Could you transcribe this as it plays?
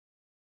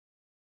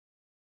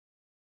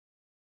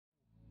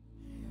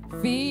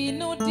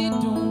Fínú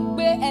dídùn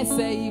gbé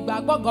ẹsẹ̀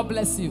ìgbàgbọ́. God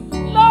bless you.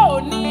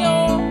 Lónìí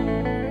o,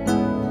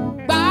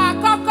 gba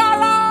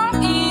kọ́kọ́rọ́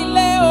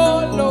ilé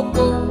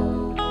ológo.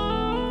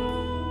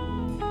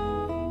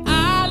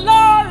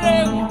 Alóore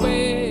ń pè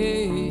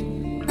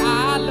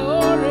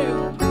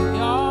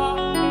ọ́.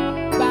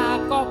 Gba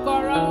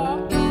kọ́kọ́rọ́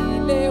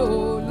ilé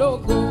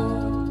ológo.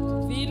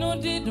 Fínú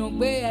dídùn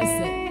gbé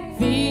ẹsẹ̀.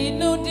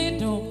 Fínú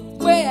dídùn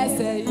gbé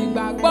ẹsẹ̀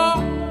ìgbàgbọ́.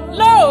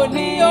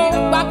 Lónìí o,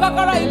 gba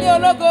kọ́kọ́rọ́ ilé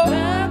ológo.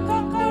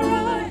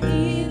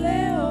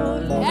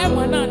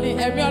 Ẹ̀mọ́ náà ni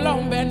ẹ̀mí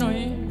Ọlọ́run bẹ́nu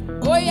yín.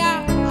 Ó yá,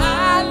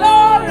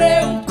 alóore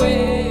ń pè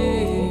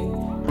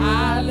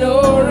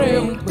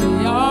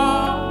ọ́.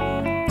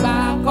 Gba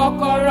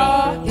kọ́kọ́rọ́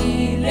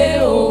ilé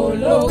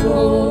ológo.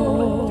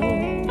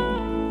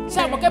 Ṣé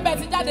àmọ́ kébẹ̀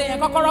ti jáde yẹn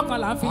kọ́kọ́rọ́ kan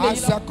là ń fi lé yín lọ?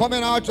 As you are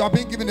coming out, you are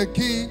being given a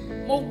key.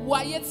 Mo wo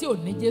ayé tí ò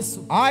ní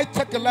Jésù. I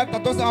check a life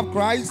that doesn't have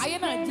Christ. Ayé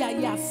náà jẹ́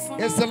ayé asán.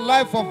 It's a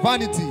life of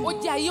vanity, Ó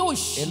jẹ́ ayé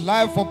òṣì. a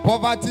life of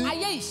poverty,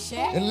 Ayé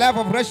ìṣẹ́. a life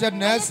of Ayé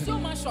wretchedness, tí ó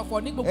máa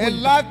ṣọ̀fọ̀ ní gbogbo a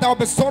ìgbà. life that will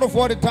be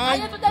sorrowful all the Ayé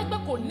time, tó jẹ́ pé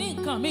kò ní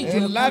nǹkan míì a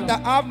ju life ẹ̀kọ́ that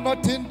lọ. have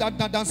nothing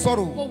than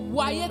sorrow, Mo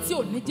wo ayé tí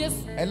ò ní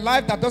Jésù. a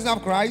life that doesn't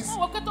have Christ.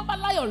 Mo wo pé tó bá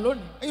láyọ̀ lónìí,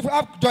 If you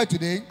have joy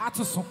today, a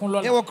tún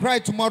sunkún he lọ́la. will cry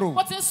tomorrow.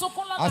 Bó ti ń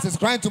sunkún lọ́la, As he's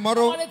crying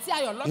tomorrow, wọ́n retí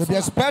ayọ̀ you'll be lọ́tùnla.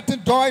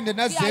 expecting joy in the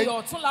next Kí day.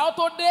 ayọ̀ ọ̀túnla ó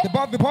tó dé.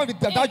 Before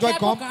that joy Ìkẹ́dùn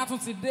comes, kan á tún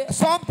ti dé.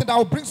 something that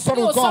will bring Mi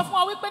sorrow ò will sọ come. fún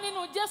wa wípé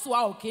nínú Jésù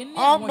a ò kí ń ní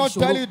I'm àwọn not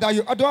telling you ìṣòro. that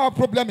you don't have a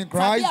problem in Tàbí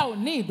Christ, a ò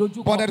ní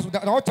ìdojúkọ. but there is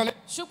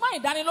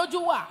Ṣùgbọ́n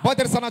ìdánilójú wà. but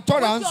there is an Pé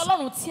assurance. kí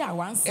Ọlọ́run tí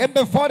àwa ń sìn. And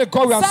before the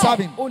God we are Sẹ́ẹ̀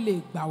serving, o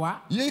lè gbà wá.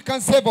 He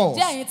can save us.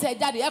 Jẹ́ ẹ̀yin tẹ́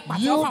jáde ẹ pàtẹ́wọ́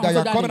You fún that àwọn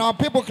you tó are coming jáde. out,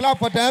 people clap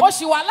for them. Ó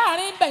sì wà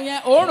láàrin ibẹ̀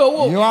yẹn, ò ń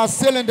rówó. You are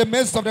still in the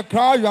midst of the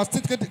crowd. You are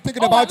still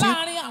thinking Ó wà about it.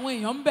 láàrin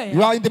àwọn èèyàn ń bẹ̀ You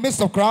yẹn. are in the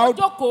midst of Ó crowd.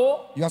 jókòó.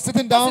 You are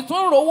sitting Ó sì down. tún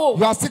ń rówó.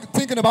 You are still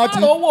thinking about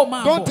Má rówó,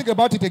 máa it. bọ̀. Don't think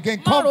about it again.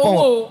 Má Come rówó.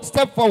 forward.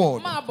 Step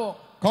forward. Máa bọ̀.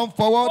 Come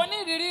forward. Kò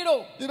ní ìrírí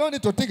rò. You don't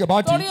need to think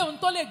about Torí it ohun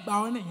tó lè gbà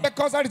ọ́ nìyẹn.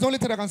 because that is the only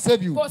thing that can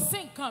save you. Kò sí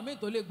nǹkan míì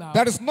tó lè gbà ọ́.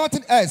 There is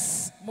nothing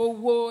else. Mo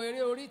wo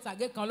eré orí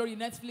ìtàgé kan lórí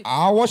Netflix.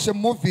 I watched a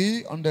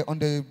movie on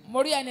the.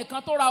 Mo rí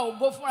ẹnìkan tó ra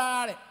ògo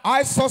fúnra rẹ̀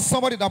I saw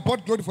somebody that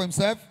bought glory for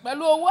himself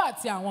pẹ̀lú owó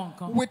àti àwọn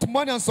nǹkan. with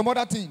money and some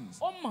other things.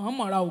 Ó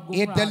mọ̀ọ́mọ̀ ra ògo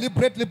He fúnra rẹ̀.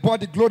 deliberately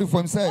bought the glory for Ó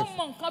himself.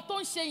 mọ nǹkan tó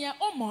ń ṣe yẹn,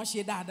 ó mọ̀ ọ́n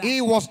ṣe dáadáa. He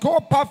was so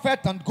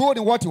perfect and good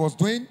in what he was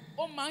doing.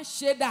 Ó máa ń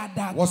ṣe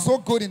dáadáa Was gan. so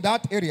good in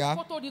that area.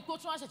 Kó tó di pé ó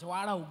tún wá ṣẹ̀ṣẹ̀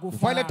wá ra ògo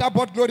Before fúnra he later rẹ̀.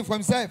 bought glory for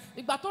himself.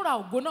 Ìgbà tó ra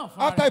ògo náà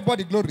fúnra After he rẹ̀, bought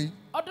the glory,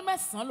 ọdún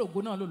 9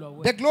 lògo náà ló lọ́wọ́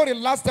ẹ̀. the glory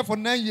lasted for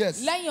 9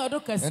 years. Lẹ́yìn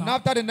ọdún And 9,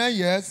 after the 9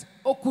 years,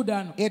 ó kú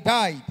dànù. he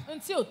died. N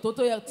tí ò tó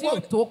yẹ, tí ò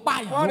tó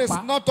pààyàn What ló is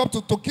pa. not up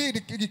to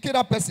kill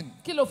that person?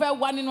 Kí ló fẹ́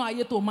wá nínú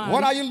ayé tó máa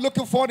What are rí? you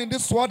looking for in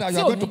this world that you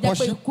Tí are ò going ní to jẹ́ pé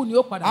pursue? ikú ni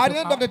ó padà At tó the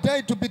end pa. of the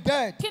day, to be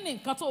dead. Kí ni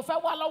nǹkan tó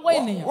fẹ́ wá lọ́wọ́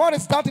ènìyàn? What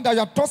is that thing that you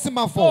are trusting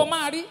man Tó o for?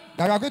 máa rí.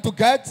 That you are going to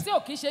get? Tí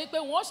ò kì í ṣe pé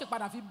wọ́n ó ṣe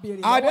padà fi béèrè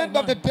At the lọ́wọ́ end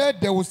of the ẹ̀ náà. day,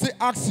 they will still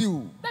ask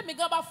you. Tẹ́mi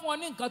gan bá fún ọ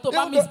ní nǹkan tó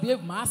bá Even though-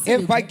 misbehave, màá sì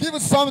If I lè give you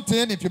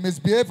something, if you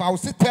misbehave, I will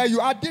still tell you,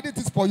 I did it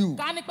for you.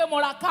 ká ní pé mo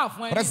ra káà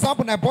fún ẹ For ní.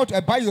 example, I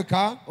buy you a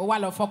car, Ó wá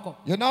lọ fọkọ̀.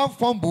 you now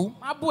fumble,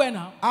 Má bú ẹ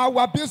náà. I will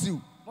abuse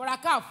you. Mo ra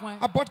káà fún ẹ.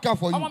 I bought car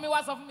for Ọmọ you. mi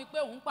wá sọ fún mi pé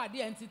òun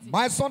pàdé entity.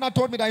 My son had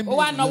told me that he Ó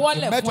wá nawọ́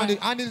lẹ̀ met fún on ẹ. it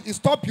and he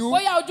stopped you.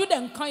 Bóyá ojú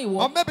dẹ̀ ń kán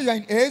Or ìwọ. maybe you are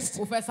in haste.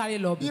 Ó fẹ́ sáré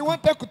lọ bí. You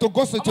wanted to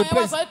go straight to Ọmọ a yẹn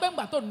wá place. sọ pé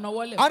ńgbà tó ń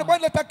nawọ́ lẹ̀ And fún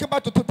when later came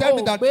back to tell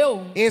me Oh, that pé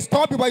òun. he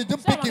stopped you, but you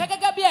didn't Ṣé pick àwọn him.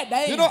 gẹ́gẹ́ bí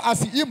ẹ̀dá You èèyàn? know,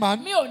 as a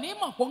human, Mi ò ní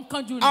mọ̀ pé ó ń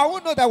kánjú ni. I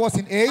would know that I was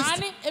in Màá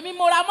haste. ní èmi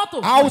mo ra mọ́tò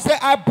I fún will ẹ. say,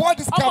 I bought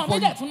this car Ọmọ for mi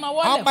you. dẹ̀ tún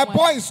nawọ́ And lẹ̀ my fún ẹ.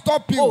 boy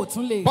stopped O you. ò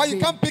tún lè But you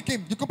gbé. can't pick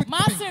him. You couldn't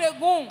Màá pick him.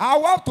 sìrègùn. I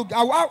will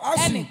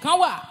ask you. Ẹnìkan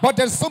wà But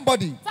there's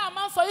somebody tá a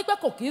máa ń sọ wípé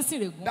kò kì í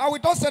sìrègùn. that we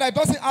don't say that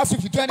doesn't ask you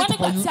if you do Wọ́n anything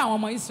for nígbà you. tí àwọn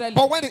ọmọ Ísírẹ́lì.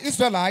 But when the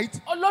Israelites,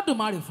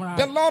 Olódùmarè fúnra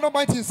the rẹ̀. Lord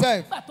Almighty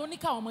Himself, Nígbà tó ní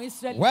káwọn ọmọ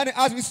Ísírẹ́lì. when He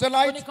asked the Ó ní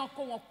Israelites, kán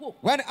kó wọn kúrò.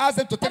 when He asked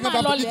them to take them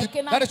down máa to lọ ilẹ̀ Egypt,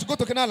 Kénáánì. that they should go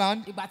to Canaan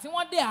land, Ìgbà tí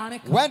wọ́n dé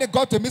àárín kan. when they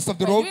got to the midst of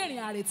the Pẹ̀lú road, ìrìn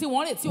àrè tí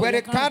wọ́n rè tí ò where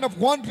yẹ the kán kind rìn. of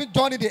wandering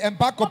journey they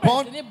embark Wọ́n bẹ̀rẹ̀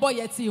upon, sí ní bọ́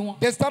yẹtí wọn.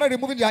 they started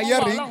removing their Wọ́n wá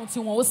earring. Ọlọ́run tí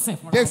wọn ó sìn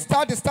fúnra They wọn.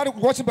 started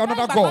worshiping Lẹ́yìn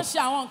another ìgbà tán God. ṣe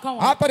àwọn nǹkan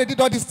wọn. After they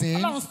did all these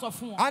things, Ọlọ́run sọ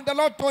fún wọn. and the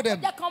Lord told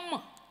them, Jẹ́ kán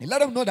mọ̀. He let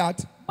them know that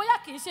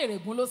Bóyá kì í ṣe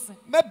èrègùn ló sìn.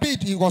 maybe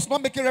He was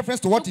not making reference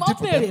to what He did Ṣùgbọ́n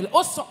for them, béèrè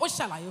ó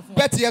ṣàlàyé fún wọn.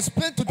 but He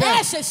explained to Ẹ them.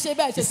 ṣe ṣe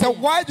bẹ́ẹ̀ He ṣe said, ṣe.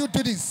 why do you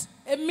do this?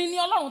 Èmi ni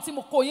Ọlọ́run tí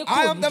mo kó yín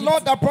I kúrò am the ní Lord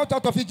Egypt. that brought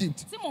out of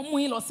Egypt. Tí mo mú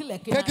yín lọ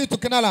sílẹ̀ Take you Kénáánì. to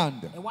Canaan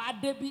land. Ẹ wá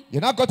débí.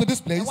 You now go to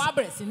this Ẹ place. wá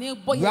bẹ̀rẹ̀ sí ní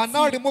bọ́ You are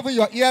now yẹtí. removing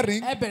your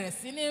earring, Ẹ bẹ̀rẹ̀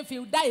sí ní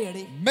fi dá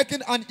èrè.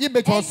 making an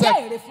image for Ẹ yourself.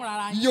 dá èrè fúnra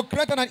ara yín. You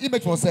created an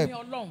image for yourself.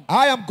 Èmi Ọlọ́run.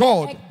 I am Ẹ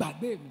God.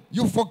 gbàgbé mi.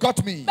 You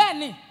forgot me.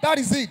 Bẹ́ẹ̀ni, That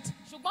is it.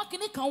 ṣùgbọ́n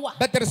kinní kan wà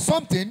But there is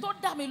something tó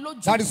dá mi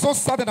lójú. that is so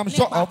certain, I'm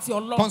sure Nípa of, ti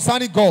Ọlọ́run.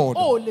 concerning God.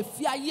 O ò lè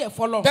fi ayé ẹ̀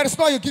fọlọ́. There is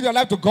no you give your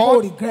life to O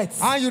God regret.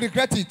 and you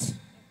regret it.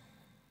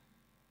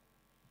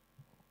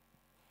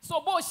 So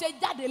bó o ṣe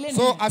jáde lé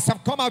So nìyẹn. as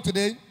I've come out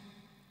today,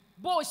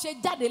 Bó o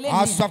ṣe jáde lé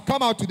as nìyẹn. I've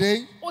come out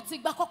today, O ti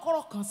gba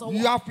kọ́kọ́rọ́ kan you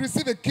sọ́wọ́. have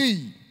received a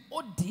key.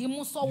 O dì í mú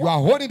You sọ́wọ́. are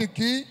holding the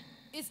key.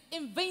 It's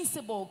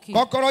invincible key.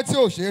 Kọ́kọ́rọ́ tí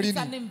ò ṣe é rí It's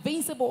an ni.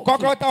 invincible key.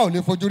 Kọ́kọ́rọ́ tá ò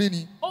lè fojú rí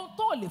ni. Ohun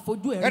tó ò lè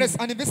fojú ẹ̀ There is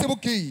rí. an invisible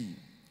key.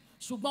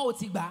 Ṣùgbọ́n o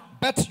ti gbà á.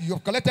 But you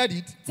have collected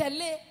it.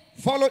 Tẹ̀lé,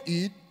 Follow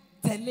it.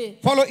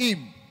 tẹ̀lé, Follow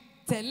Him.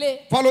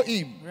 tẹ̀lé. Follow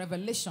Him.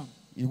 Revelation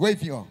Ìwé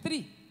ìfihàn.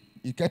 3.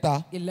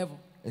 Ìkẹta. 11.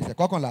 Ẹsẹ̀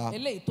kọkànlá.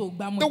 Eléyìí tó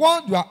gbámú. The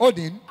one you are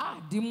holding.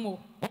 Dìímú.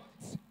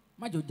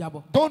 Má jò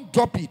jábọ́. Don't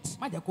drop it.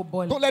 Má jẹ́ kó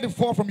bọ́ọ̀lù. Don't let it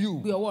fall from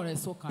you. Gbé ọwọ́ rẹ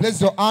sókàn.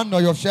 Place your hand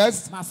on your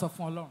chest. Má sọ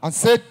fún Ọlọ́run. And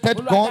say, "Thank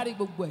God. Olúwa dárí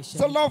gbogbo ẹ̀ṣẹ̀.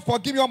 So Lord,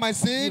 forgive me all my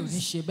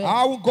sins.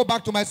 I won't go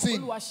back to my sin.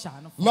 Olúwa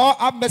ṣàánú fún mi. Lord,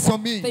 have mercy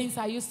on me. Things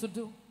I used to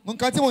do.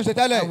 Nǹkan tí mo ń ṣe I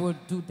tẹ́lẹ̀. will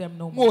do them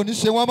no Mo more. ò ní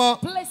ṣe wọ́n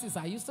mọ́. Places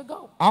I used to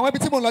go. Àwọn ibi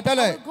tí mo ń lọ I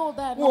tẹ́lẹ̀. will go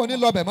there Mo no ò ní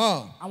more. lọ bẹ̀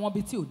mọ́. Àwọn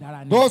ibi tí ò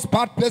dára ni. Those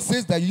bad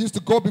places that you used to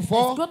go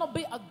before. It's gonna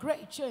be a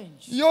great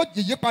change. Yóò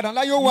yípadà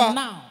ńlá yóò wà.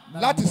 Now.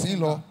 Láti sìn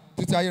lọ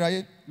títí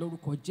ayérayé.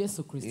 Lórúkọ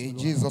Jésù Kristi. In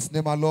Jesus'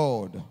 name, our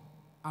Lord.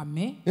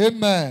 Àmín.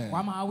 Amen.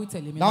 Wàá máa wí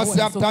tẹ̀lé mi. Now Ọwọ́ say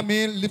yẹn after sókè.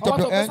 me, lift up Ọwọ́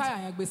your tó kó hand. sáyà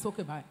yẹn gbé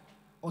sókè báyìí.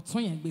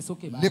 Ọ̀tún yẹn gbé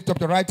sókè báyìí. Lift up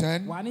the right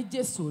hand. Wàá ní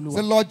Jésù Olúwa.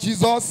 Say, Lord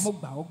Jesus, Mo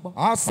gbà ọ́ gbọ́.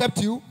 I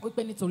accept you.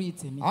 Wípé nítorí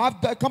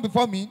tèmi. Come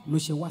before me. Ló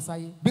ṣe wá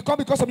sáyé.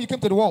 Because of you came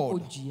to the Ó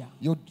world. jìyà.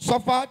 You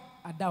suffered.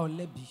 A dá ọ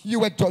lẹ́bi. You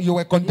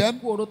were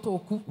condemned. Ikú oró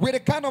tó kú. With the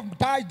kind of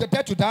the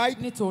death you died.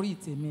 Nítorí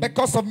tèmi.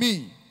 Because of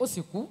me. Ó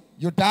sì kú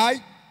You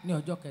died. ní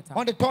ọjọ́ kẹta.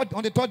 On the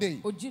third day.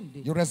 Ó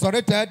jíǹde. You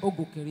resurrected. Ó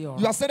gòkèrè ọ̀run.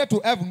 You ascended to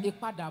heaven.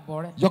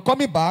 Ìpadàbọ̀ rẹ. You're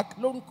coming back.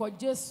 Lórúkọ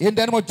Jésù. In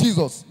the name of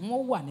Jesus.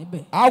 Wọ́n wà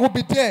níbẹ̀. I will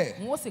be there.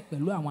 Wọ́n sì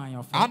pẹ̀lú àwọn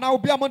àyànfẹ́. And I will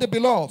be among the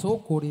beloved. Tó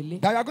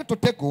kórelé. That you are going to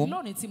take home.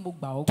 Lónìí tí mo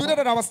gbà ọ́ Today gbọ́.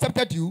 that I have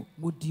accepted you.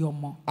 Mo di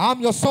ọmọ. I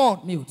am your son.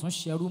 Mi ò tún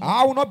ṣẹrú mọ́.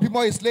 I will not be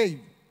more a slave.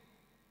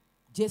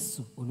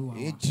 Jésù Olúwa wa.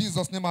 In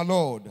Jesus' name, our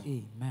Lord.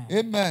 Amen.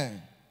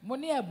 Amen. Mo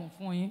ní ẹ̀bùn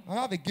fún yín. I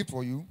have a gift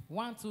for you.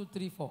 1, 2,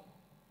 3, 4.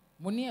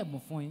 Mo ní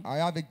ẹ̀bùn fún yín. I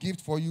have a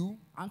gift for you.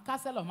 À ń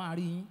kásẹ̀lọ̀ máa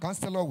rí yín.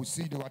 Counselor will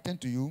see. They will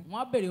attend to you.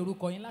 Wọ́n á béèrè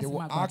orúkọ yín They láti will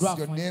máa ask gbàdúrà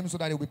your fún yín. name so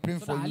that they will be praying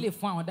So for that a you. lè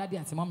fún àwọn dádì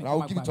àti mọ́mì I kó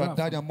will máa give it to our gbàdúrà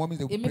daddy fún and mommies.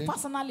 They will yín. pray. Èmi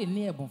personally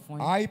ní ẹ̀bùn fún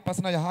yín. I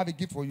personally have a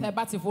gift for you. Tẹ́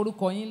bá ti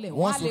forúkọ yín lẹ̀, wọ́n á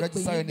Once you lè pè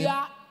register yín your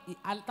bí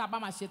tá a bá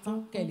máa ṣe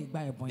tán kẹ́ ẹ lè gba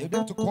ẹ̀bùn They're yín.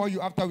 going to call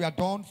you after we are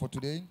done for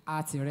today.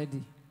 A ti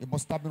ready. You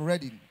must have been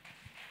ready.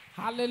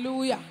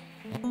 Hallelujah.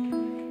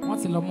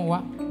 Wọ́n ti lọ mú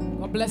wa.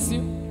 God bless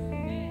you.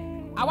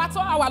 Àwa tó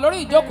wà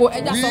lórí ìjókòó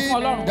ẹja We sọ fún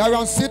Ọlọ́run. that are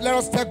on seat, let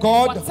us tell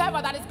God.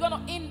 Whatever that is going to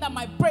hinder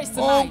my praise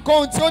tonight.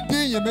 Ohunkóhun tí ó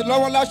dín ìyìn mi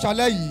lọ́wọ́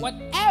láṣálẹ́ yìí.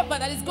 Whatever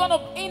that is going to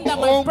hinder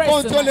my Ohunkóhun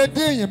praise tí ó lè tonight.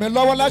 dín ìyìn mi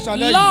lọ́wọ́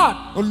láṣálẹ́ Lord.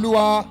 yìí.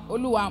 Olúwa.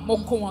 Olúwa mo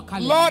kó wọn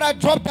kalẹ̀. Lord, I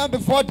drop them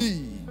before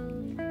thee.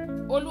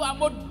 Olúwa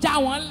mo já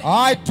wọn lẹ̀.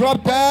 I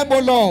drop them, O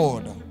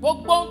Lord.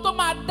 Gbogbo ohun tó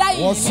máa dá ìyìn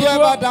mi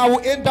Whatsoever dúró. that will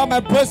hinder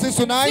my praises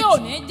tonight, Tí ò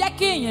ní jẹ́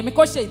kí ìyìn mi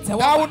kó ṣe that will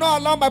ìtẹ́wọ́gbà. not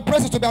allow my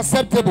praises to be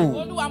acceptable.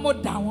 Olúwa mo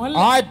dà wọ́n lẹ̀.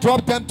 I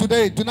drop them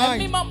today, Ẹ̀mí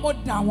tonight. mọ́ mo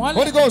dà wọ́n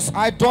Holy lẹ̀. Ghost,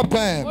 I drop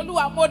them.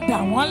 Olúwa mo dà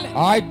wọ́n lẹ̀.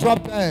 I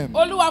drop them.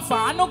 Olúwa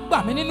fàánú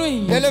gbà mí nínú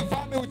ìyìn. Deliver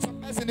me with your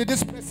mercy in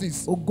these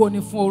places. Ògo ni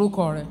fún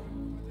orúkọ rẹ.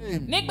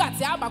 Nígbà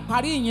tí a bá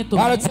parí ìyìn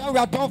By the tòun, time we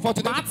are done for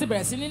today, màá ti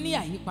bẹ̀rẹ̀ sí ní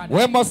àyípadà.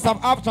 we must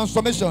have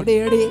transformation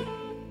Rere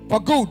for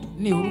good.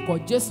 ní orúkọ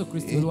Jésù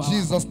Kristi In Olúwa wa.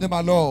 Jesus' name,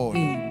 our Lord.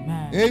 Amen.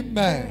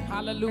 Amen.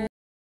 Hallelujah.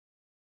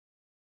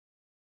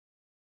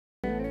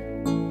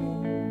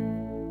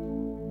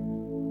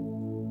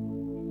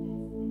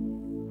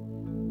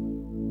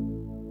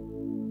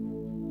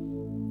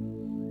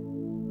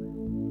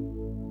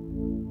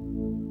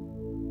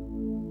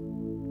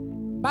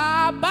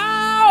 Bàbá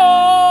o,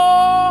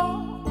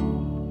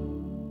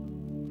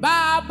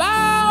 bàbá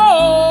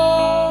o,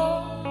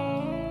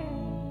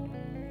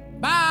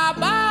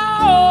 bàbá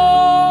o,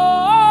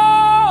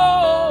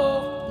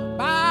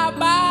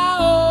 bàbá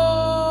o,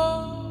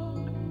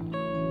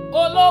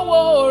 olówó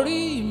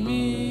orí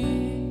mi,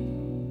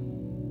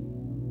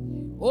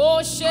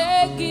 ó ṣe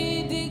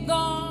gidi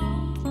gan,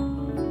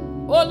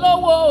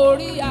 olówó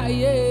orí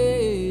ayé,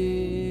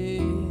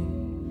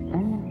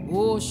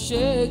 ó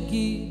ṣe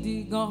gidi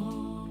gan.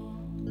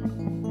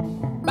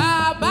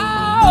 Bàbá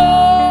o,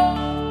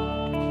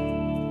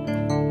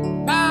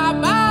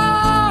 bàbá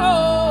o,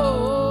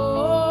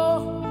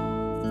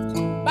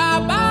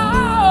 bàbá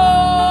o,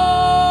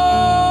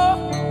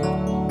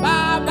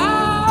 bàbá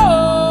o,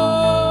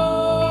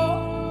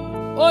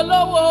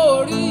 olówó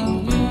orí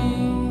mi,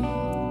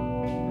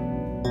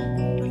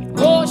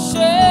 ó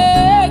ṣe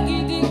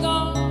gidi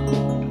gan,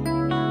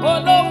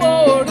 olówó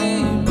orí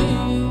mi,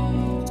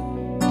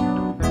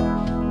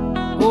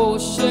 ó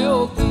ṣe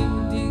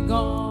gidi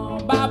gan.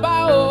 Bàbá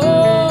o,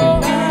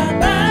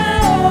 bàbá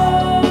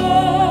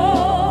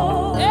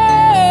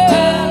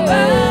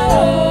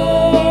o,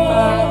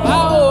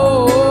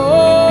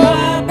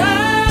 bàbá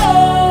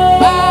o,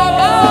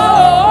 bàbá o,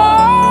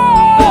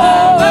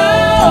 bàbá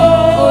o,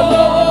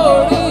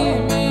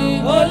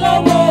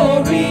 olówó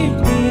orí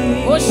mi,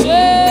 ó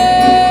ṣe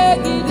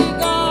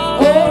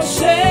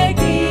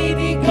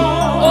gidi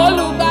gan,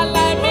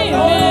 olùgbàlà ẹ̀mí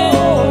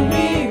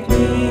mi,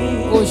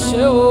 ó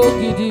ṣe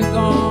gidi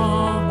gan.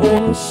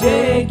 Ṣé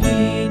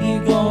gidi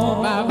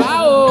gan. Bàbá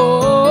o,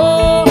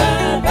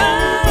 Bàbá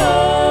o,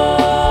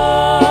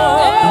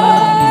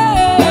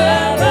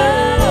 bàbá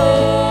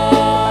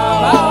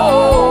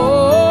o,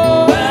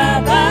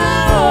 bàbá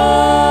o,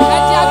 ẹ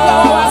jẹ́ a gbé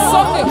ọwọ́ wa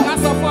sókè ká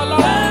sọ fún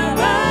Ọlọ́run.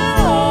 bàbá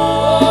o,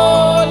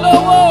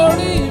 Olówó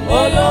orí mi,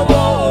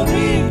 olówó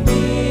orí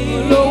mi,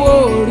 olówó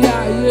orí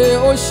ayé,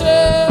 ó ṣe.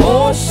 ó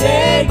ṣé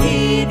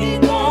gidi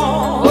gan.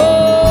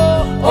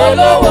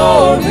 Olówó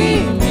orí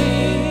mi,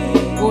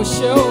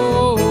 ṣé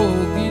o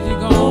gidi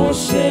gan. ó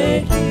ṣe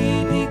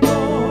gidi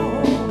gan.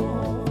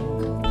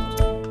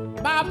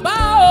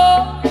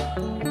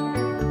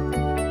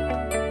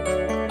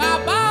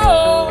 Bàbá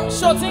o,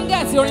 ṣó ti ń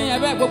gẹ̀ẹ́sì orin yẹn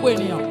bẹ́ẹ̀ gbogbo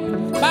ènìyàn.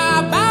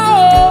 Bàbá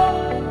o,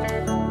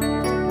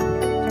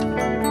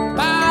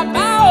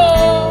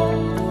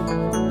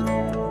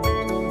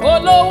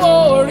 olówó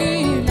orí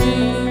mi,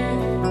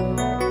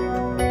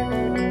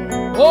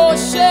 ó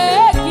ṣe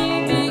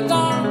gidi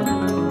gan,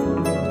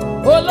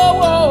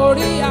 olówó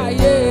orí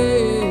ayé,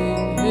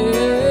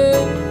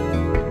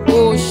 ó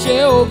ṣe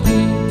o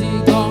gidi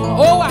gan.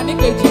 Ó wà ní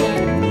kejì yẹn.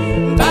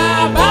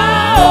 Bàbá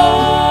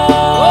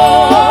o.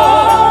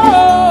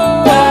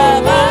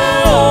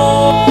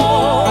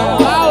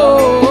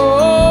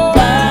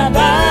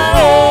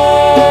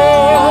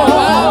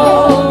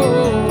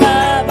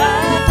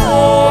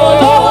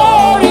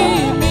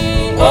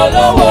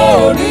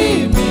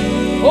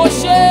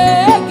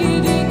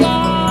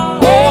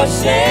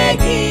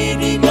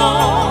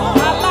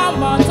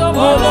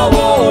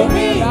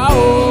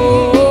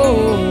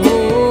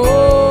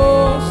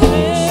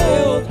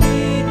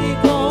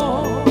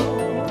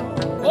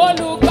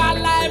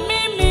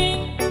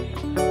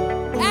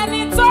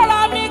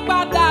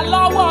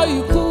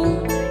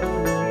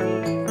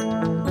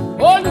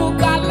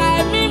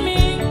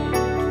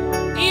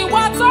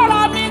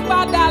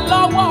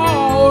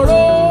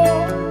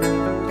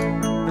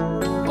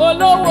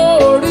 Olówó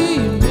orí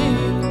mi,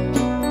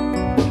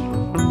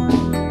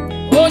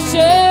 ó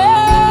ṣe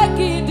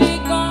gidi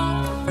gan,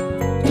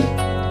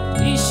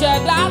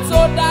 ìṣẹ̀dá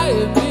tó dá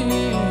èmi,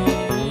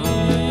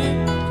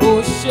 ó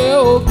ṣe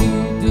ó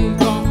gidi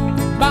gan.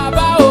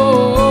 Bàbá o.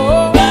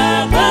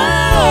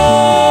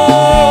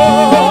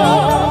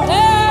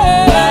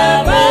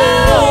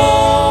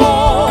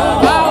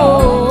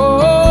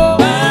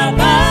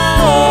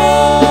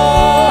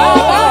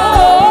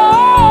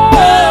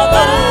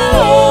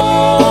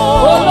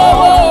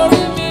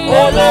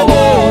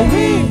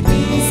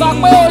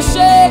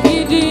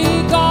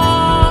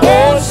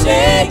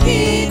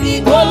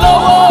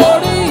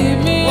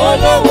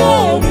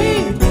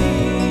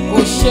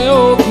 Ṣé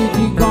o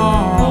gidi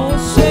gan.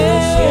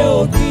 Ṣé o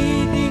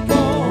gidi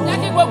gan. Jẹ́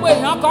kí gbogbo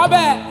èèyàn kọ́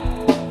bẹ́ẹ̀.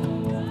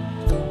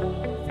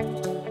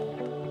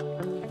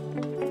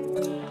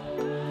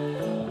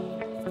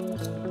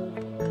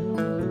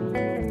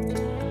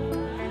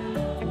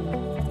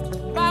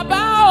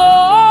 Bàbá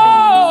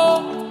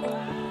o,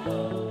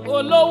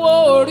 olówó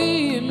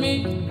orí mi,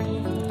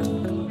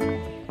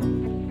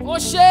 ó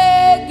ṣe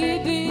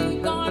gidi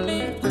gan ni.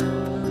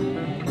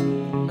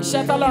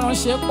 Iṣẹ́ tọ́lọ́run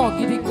ṣe pọ̀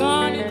gidi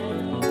gan ni.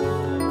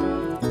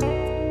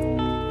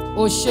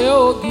 Ó ṣe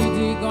ó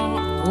gidi gan,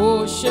 ó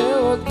ṣe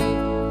ó gidi.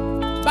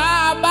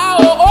 Bàbá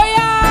o, ó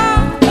yá.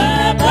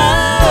 Bàbá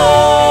o.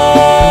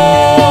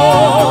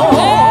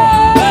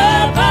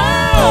 Bàbá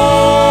o.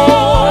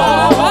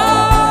 Bàbá o.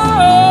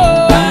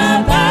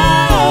 Bàbá o. Bàbá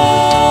o.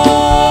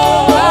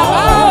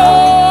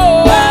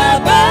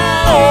 Bàbá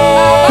o.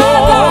 Bàbá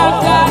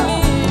dáadáa ni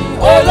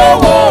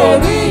olówó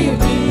orí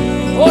mi.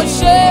 Ó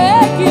ṣe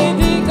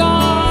gidi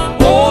gan.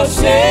 Ó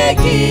ṣe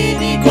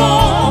gidi gan.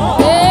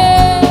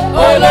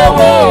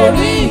 Olówó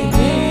orí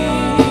mi.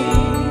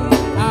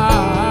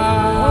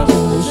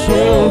 Ó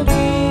ṣe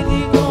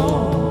gidi gan.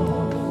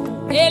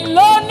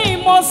 Èló ni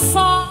mo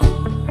san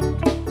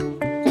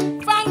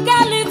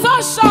fáńgẹ́lì tó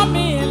ṣọ́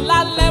mi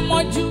lálẹ́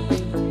mọ́jú.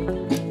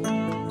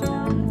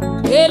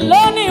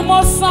 Èló ni mo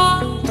san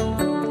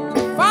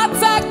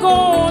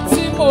fátẹ́gùn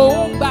tí mò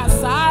ń gbà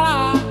sára.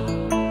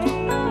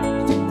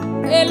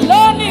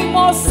 Èló ni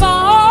mo san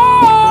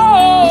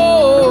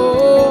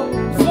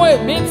fún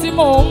èmi tí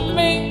mò ń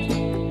mí.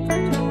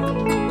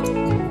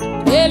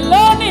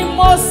 Èló ni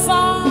mo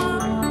san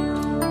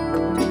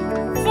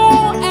fún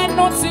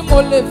ẹnu tí mo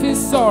lè fi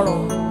sọ̀rọ̀.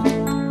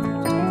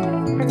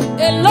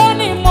 Èló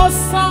ni mo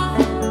san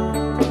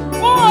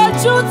fún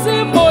ojú tí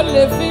mo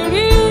lè fi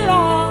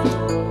ríran.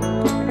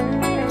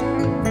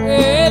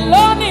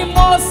 Èló ni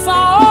mo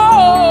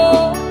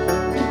san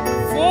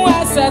fún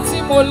ẹsẹ̀ tí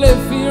mo lè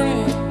fi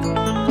rìn.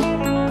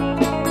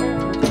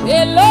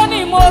 Èló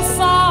ni mo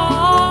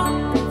san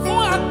fún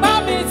apá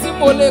mi tí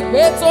mo lè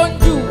gbé tó ń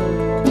jù.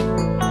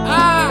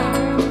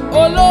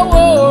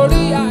 Olówó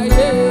orí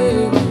ayé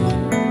mi,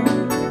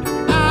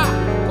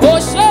 ó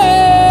ṣe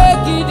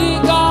gidi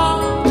gan.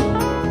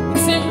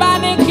 Tí n bá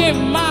ní kí n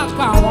máa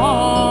kà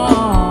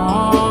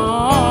wọ́n,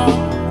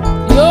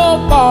 yóò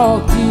pọ̀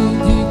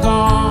gidi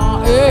gan.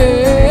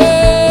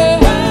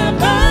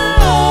 Bàbá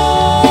o.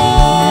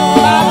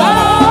 Bàbá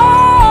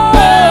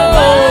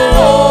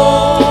o.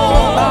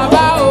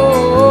 Bàbá o.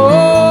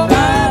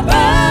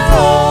 Bàbá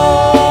o.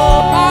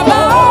 Bàbá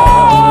o.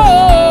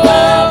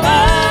 Bàbá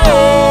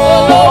o.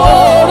 Olówó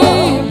orí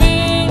mi.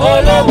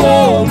 Olówó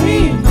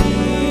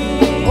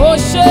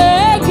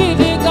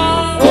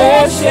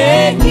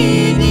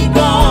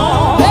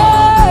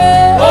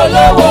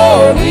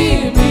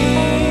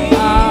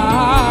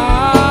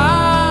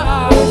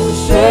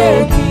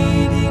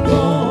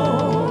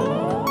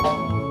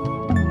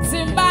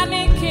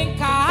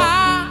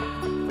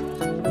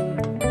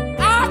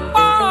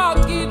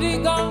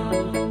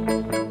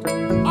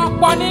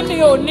ọ̀pọ̀ ni mi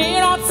ò ní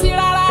rántí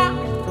rárá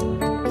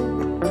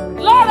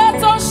lóore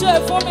tó ṣe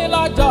fún mi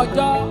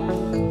lọ́jọ́jọ́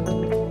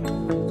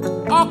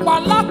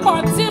ọ̀pọ̀lọpọ̀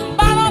tí ń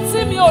bá rántí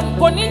mi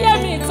kò ní yé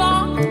mi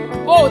tán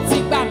ó ti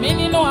gbà mí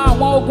nínú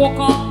àwọn ogun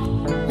kan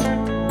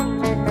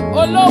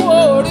olówó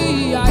orí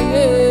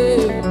ayé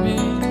mi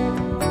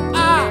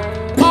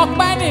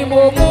ọpẹ́ ni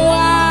mo mú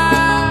wá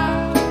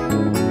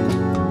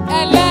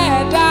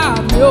ẹlẹ́dàá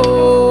mi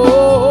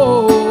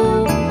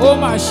ó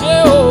mà ṣe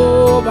o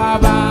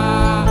bàbá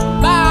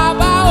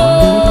bàbá o.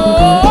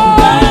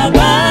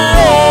 Bàbá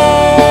o.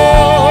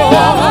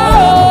 Bàbá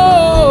o.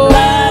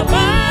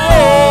 Bàbá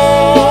o.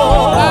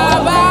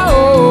 Bàbá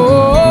o.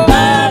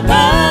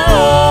 Bàbá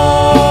o.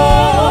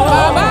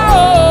 Bàbá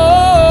o.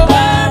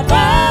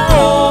 Bàbá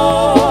o.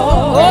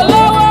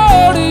 Olówó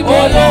orí mi.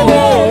 Olówó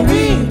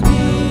orí mi.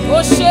 Ó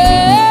ṣe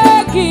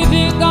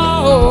gidi gan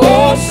o.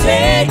 Ó ṣe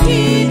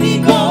gidi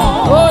gan.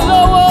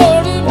 Olówó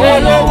orí mi.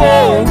 Olówó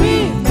orí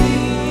mi.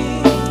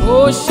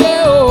 Ó ṣe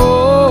o.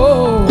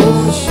 Ó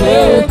ṣe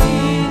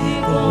gidi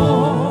gan.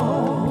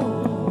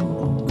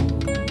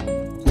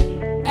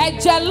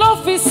 Ẹ̀jẹ̀ ló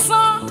fi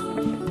san,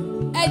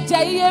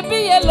 ẹ̀jẹ̀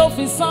iyebíye ló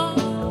fi san.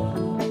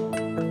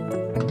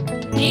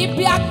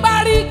 Ibi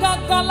agbárí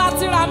gangan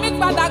láti rà mí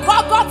padà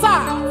Gọ́gọ́tà,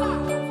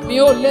 mi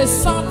ò lè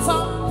san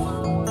tán.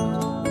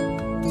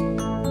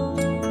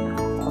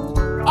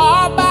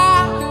 Ọba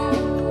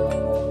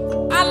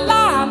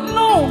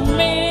aláàánú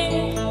mi,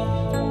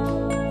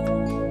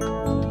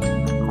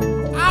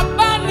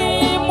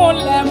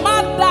 abánimúlẹ̀ má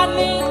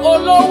dání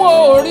olówó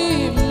orí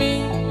mi.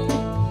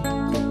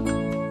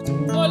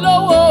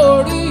 Olówó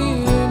orí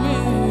mi,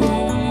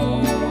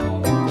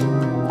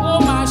 ó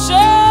mà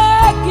ṣe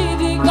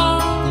gidi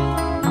gan.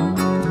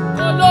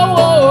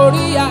 Olówó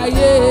orí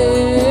ayé,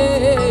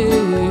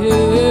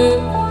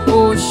 ó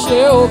ṣe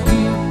ó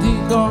gidi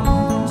gan.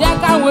 Jẹ́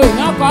káwọn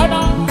èèyàn kọ́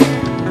náà.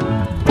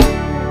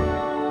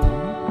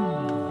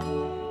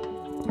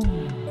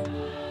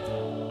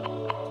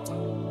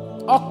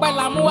 Ọpẹ́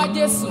la mú wá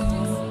Jésù.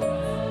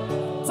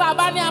 Tá a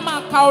bá ní a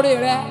máa ka orí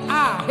rẹ̀,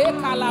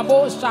 èkálàbó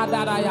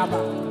ṣàdára yàbá.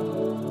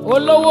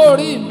 Olówó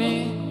orí mi,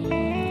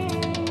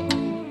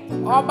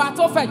 ọba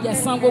tó fẹ̀jẹ̀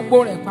san gbogbo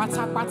rẹ̀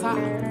pátápátá.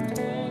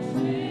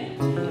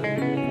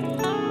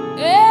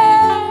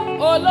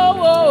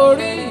 Olówó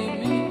orí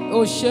mi, ó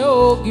ṣe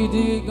ó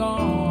gidi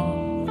gan,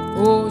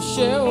 ó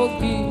ṣe ó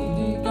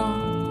gidi gan.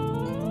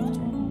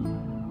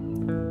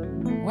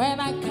 When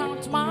I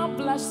count my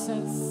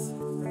blessings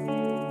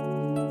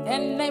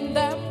and name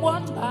them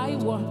one by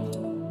one,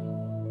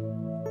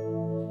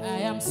 I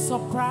am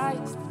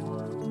surprised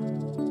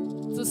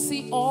to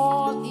see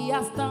all he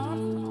has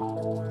done.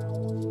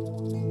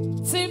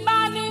 Tí bá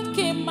ní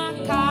kí n máa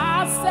kà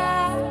á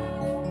sẹ́,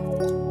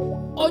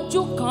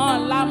 ojú kan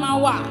la máa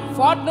wà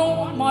fọ́dún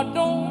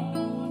mọ́dún.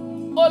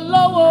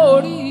 Olówó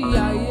orí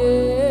ayé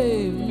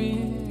mi,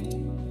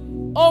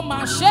 ó mà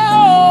ṣe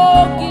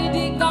ó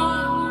gidi gan.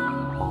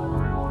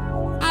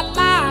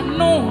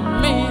 Aláàánú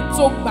mi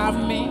tó gbà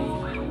mí,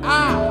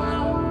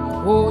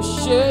 ó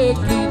ṣe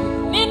gidi.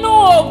 Nínú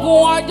ogun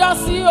ọjọ́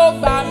sí ó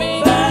gbà mí.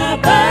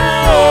 Bàbá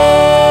o.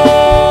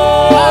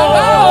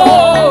 Bàbá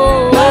o.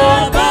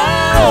 Bàbá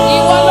o.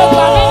 Ìwọ ló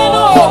gbà mí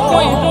nínú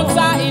ogun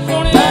ìdúntà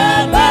ìdúnrin.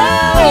 Bàbá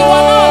o. Ìwọ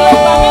náà ló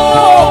gbà mí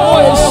nínú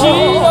ogun èṣí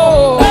o.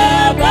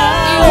 Bàbá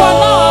o. Ìwọ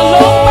náà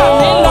ló gbà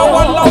mí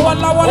lọ́wọ́lọ́wọ́.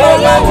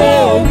 Olówó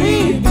orí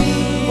mi.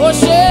 Ó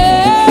ṣe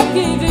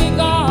gidi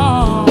gan.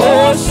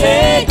 Ó ṣe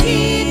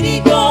gidi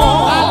gan.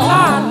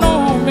 Aláàánú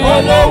mi.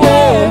 Olówó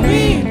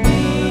orí mi.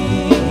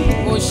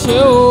 Ó ṣe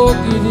ó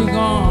gidi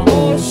gan. Ó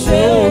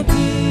ṣe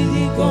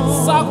gidi gan.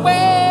 Sọ pé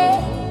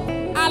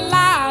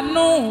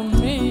aláàánú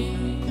mi.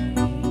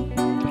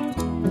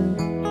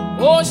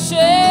 Ó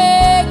ṣe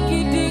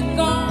gidi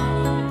gan.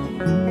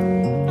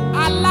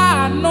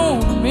 Aláàánú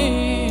mi.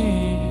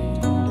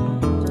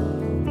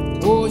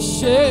 Ó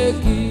ṣe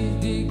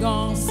gidi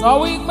gan. Sọ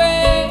wípé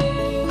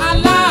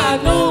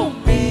aláàánú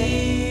mi.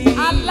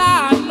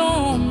 Aláàánú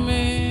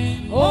mi.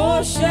 Ó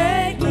ṣe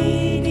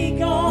gidi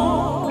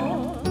gan.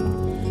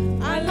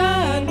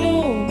 Aláàánú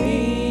mi.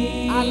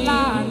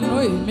 Aláàánú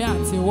èmi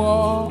àtiwọ́.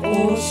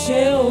 Ó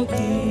ṣe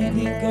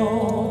gidi gan.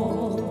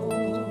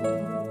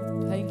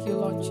 Thank you,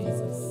 Lord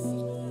Jesus.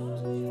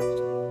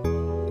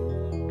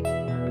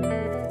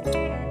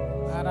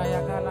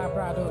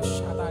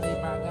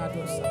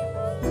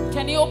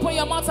 Can you open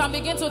your mouth and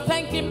begin to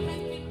thank Him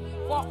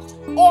for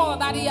all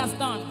that He has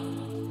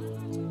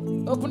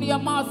done? Open your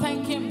mouth,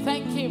 thank Him,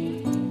 thank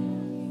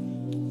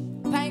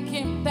Him. Thank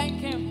Him, thank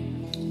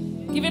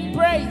Him. Give Him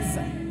praise.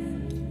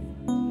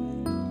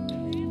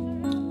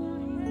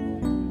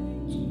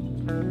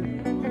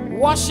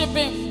 Worship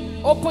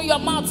Him. Open your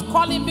mouth,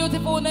 call Him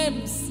beautiful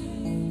names.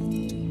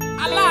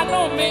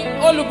 Aláàánú mi,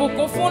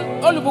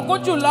 olùbùkún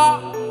jùlọ,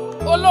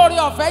 olóore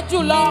ọ̀fẹ́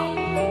jùlọ,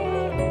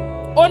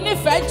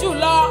 onífẹ̀ẹ́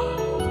jùlọ.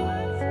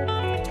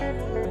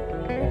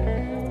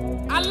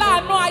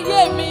 Aláàánú ayé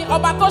mi,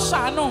 ọba tó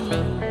ṣàánú mi.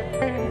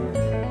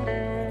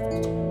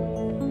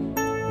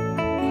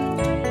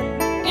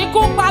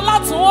 Ikú ń pa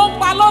lọ́tún, ó ń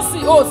pa lósì,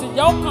 ó sì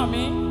jẹ́ ó kàn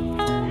mí.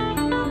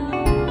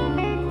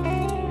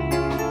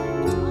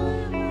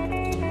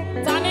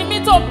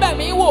 tó ń bẹ̀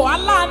mí wò,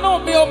 aláàánú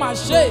mi ó mà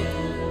ṣe.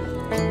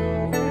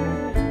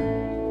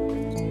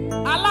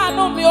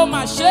 Aláàánú mi ó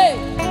mà ṣe.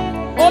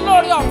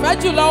 Olórí ọ̀fẹ́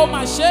jùlọ ó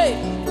mà ṣe.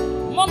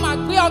 Mo mà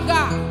gbé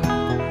ọ̀gá.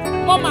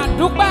 Mo mà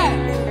dúpẹ́.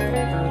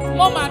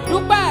 Mo mà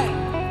dúpẹ́.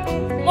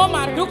 Mo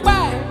mà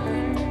dúpẹ́.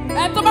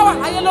 Ẹ tó bá wà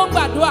láyé ló ń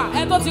gbàdúrà,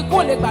 ẹ tó ti kú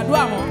ò lè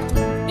gbàdúrà mọ́.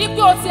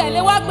 Ipe o tiẹ̀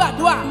lè wá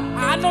gbàdúrà,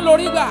 àánú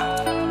lórí gbà.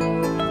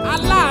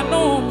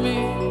 Aláàánú mi,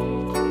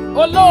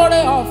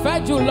 olóore ọ̀fẹ́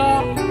jùlọ,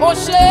 ó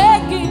ṣe é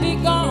gidi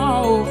gan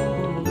o.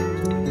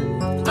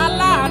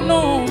 Aláàánú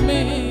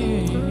mi,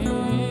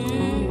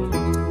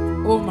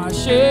 ó mà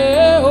ṣe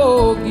é o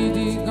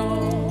gidi gan.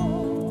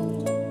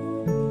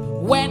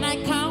 When I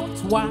count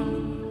 1,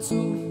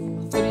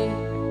 2, 3,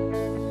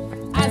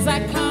 as I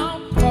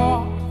count 4,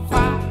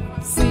 5,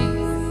 6,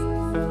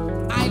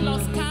 I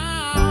lost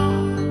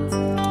count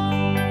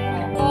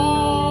for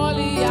all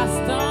He has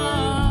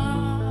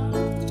done.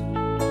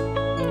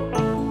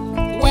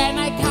 When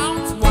I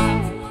count 1,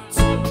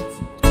 2,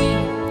 3,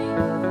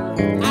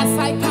 as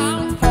I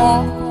count 4,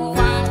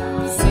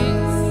 5, 6,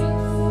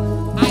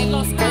 I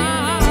lost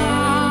count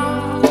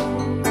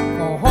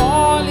for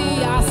all He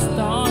has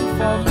done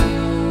for me.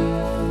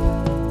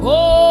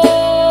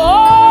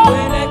 Oh,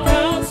 When I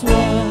count 1,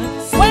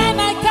 when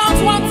I count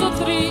 1, 2,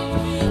 3,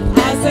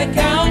 as I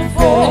count and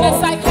 4, as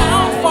I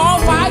count 4,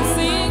 5,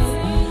 6,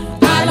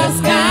 I lost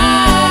count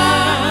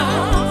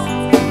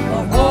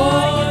of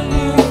all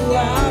you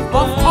have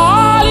of done.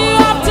 all You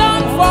have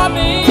done for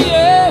me.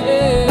 Yeah.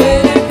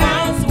 When I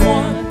count 1,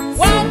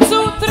 1,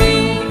 2,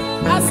 3,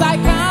 as I as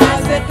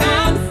I count,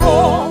 count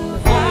 4,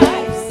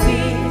 5, 6,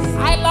 I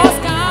lost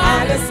I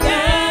count. lost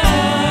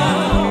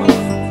count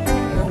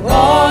of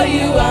all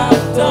you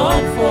have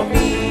done for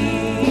me.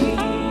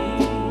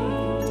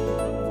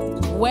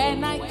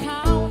 When I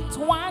count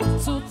 1,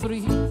 2,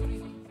 3,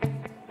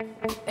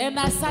 and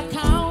as I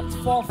count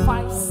 4,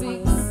 5,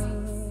 6,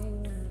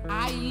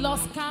 I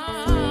lost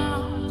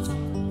count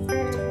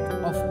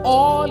of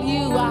all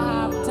You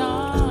have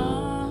done.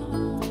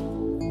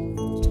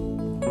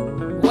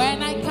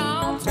 When I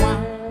count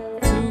 1,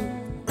 2,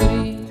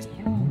 3,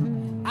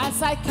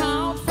 as I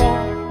count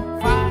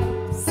 4,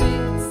 5, 6,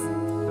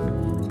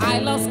 I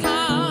lost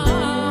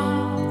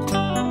count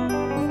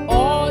of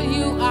all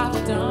You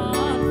have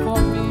done for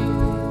me.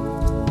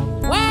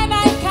 When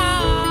I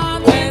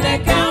count, When I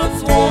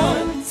count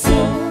 1,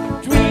 2,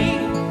 3,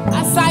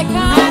 as I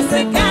as I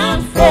count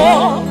count 4,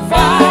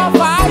 5,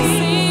 5, 6,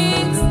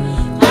 6,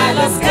 I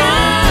lost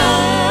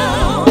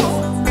count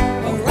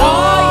of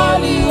all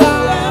you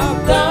have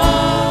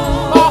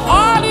done. for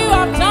all You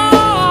have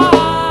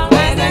done.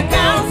 When I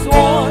count 1,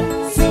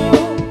 2,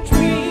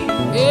 3,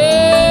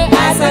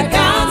 Yeah, as I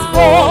count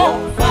 4,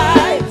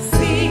 5,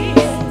 6,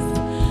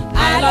 I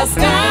lost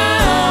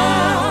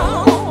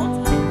count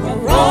of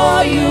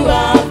all you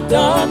have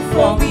done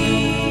for me.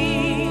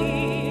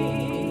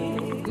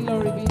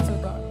 glory be to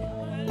God.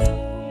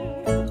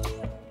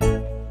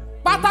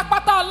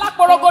 Pátápátá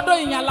ọláporogodo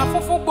ìyànlá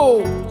funfun gbò.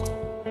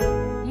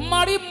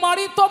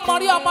 Mọ̀rí tó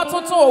mọ̀rí ọmọ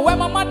tuntun òwe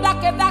mọ́mọ́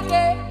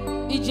dákẹ́dákẹ́.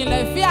 Ìjìnlẹ̀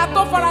ìfẹ́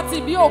atófaratì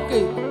bí òkè.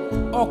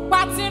 Ọ̀pá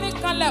tírín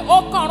kanlẹ̀ ó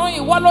kànrún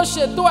ìwọ ló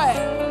ṣètò ẹ̀.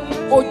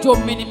 Òjò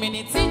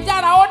mìnìmìnì tí ń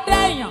jára ó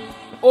dẹ́yàn.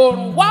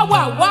 Òrùn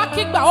wá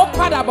kígbà ó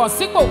padà bọ̀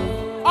sípò.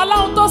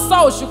 Ọlọ́run tó sọ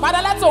òṣù padà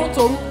lẹ́tọ̀ òun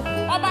tòru.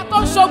 Ọba tó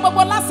ń ṣọ́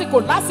gbogbo lásìkò.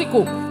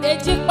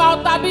 Èjì pa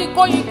ọ̀tá bíi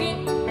kóyingi.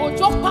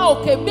 Òjò pa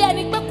òkè bí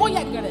ẹni pé kó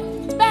yẹ̀gẹ̀rẹ̀.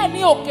 Bẹ́ẹ̀ ni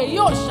òkè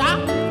yóò ṣá,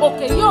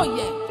 òkè yóò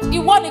yẹ̀.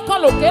 Ìwọ nìkan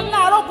lòkè ńlá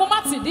arógun má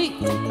ti dì.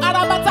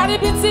 Arabata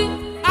ríbití,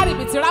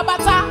 arìbìtì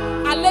rábátá.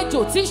 Àlejò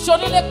tí ń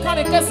ṣonílé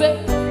kánrin kése.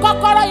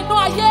 Kọ́kọ́rọ́ inú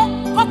ayé,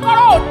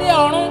 kọ́kọ́rọ́ òde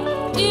ọ̀run.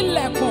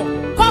 Ilẹ̀kùn,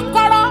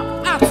 kọ́kọ́rọ́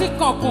àti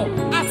kànkùn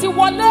àti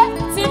wọlé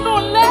tinú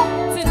ilé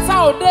títa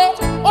òde.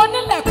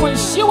 Onílẹ̀kùn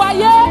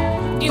ìṣíwáyé,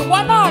 ìwọ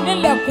náà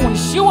nílẹ̀kùn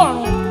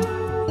ìṣíwọ̀run.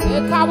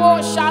 Ekabo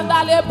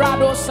ṣandálé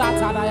brado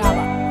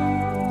sátadayaba.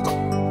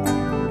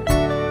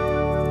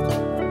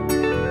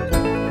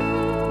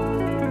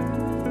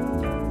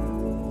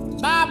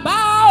 Bàbá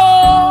o,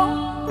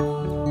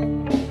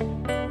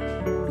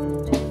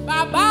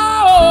 bàbá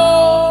o,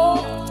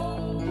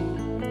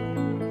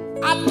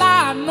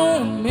 aláàánú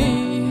mi,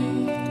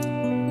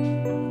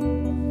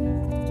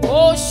 ó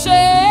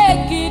ṣe é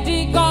gidi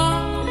gan,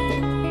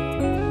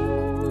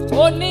 ó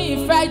ní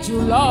ìfẹ́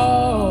jùlọ,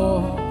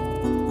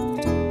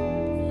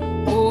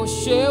 ó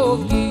ṣe ó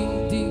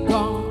gidi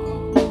gan.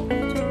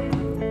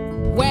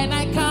 When I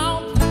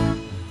count,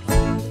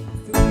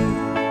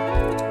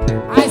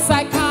 as I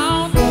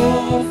count,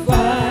 4,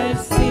 5,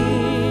 6,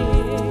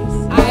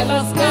 I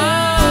lost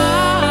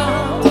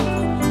count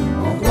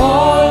of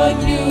all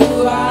you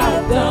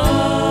have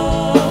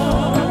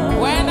done.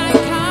 when I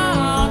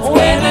count.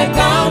 When I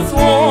count 1,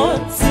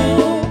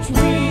 2,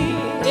 3,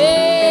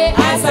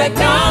 Yeah, as I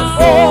count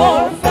 4,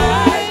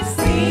 5,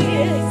 6,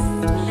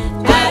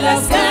 I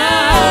lost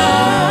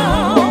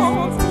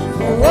count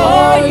for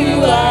all you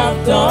have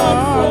done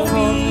for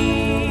me.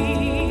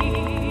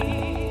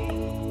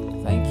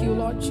 Thank you,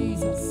 Lord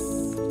Jesus.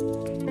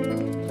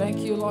 Thank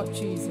you, Lord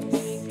Jesus.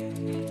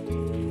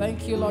 Thank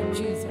you, Lord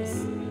Jesus.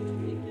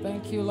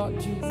 Thank you, Lord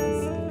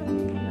Jesus.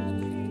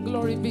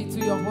 Glory be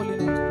to your holy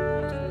name.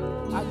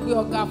 I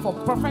will go for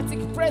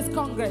Prophetic Praise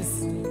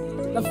Congress,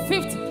 the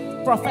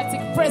 5th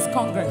Prophetic Praise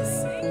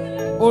Congress.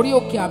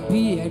 Orioke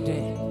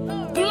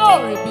Abiye.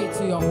 Glory be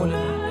to your holy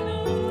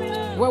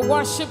name. We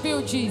worship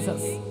you,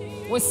 Jesus.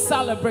 We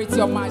celebrate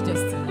your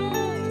majesty.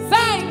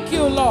 Thank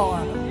you,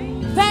 Lord.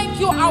 Thank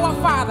you, our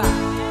Father.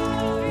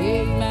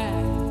 Amen.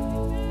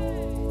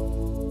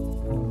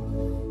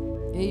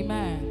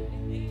 Amen.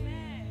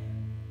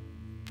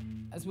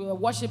 As we were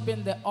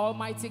worshiping the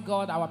Almighty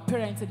God, our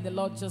parents in the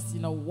Lord just,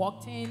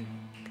 walked in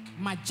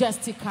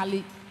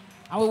majestically.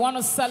 And we want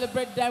to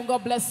celebrate them.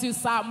 God bless you,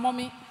 sir,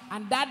 mommy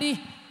and daddy.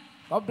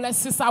 God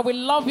bless you, sir. We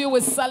love you.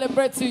 We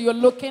celebrate you. You're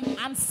looking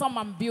handsome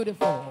and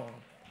beautiful.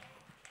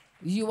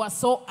 You are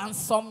so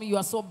handsome. You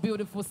are so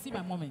beautiful. See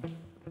my mommy.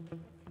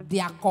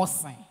 They are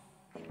cursing.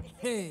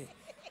 Hey,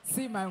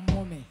 see my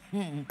mommy.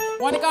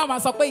 One come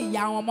and say,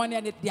 "Yeah, money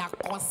and they are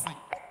cursing."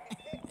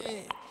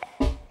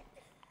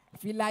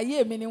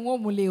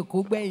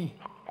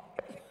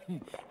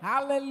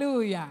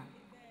 Hallelujah.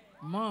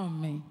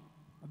 Mommy,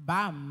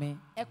 Bami,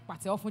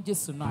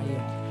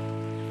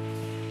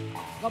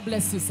 God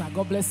bless you, sir.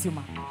 God bless you,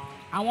 ma.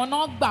 I want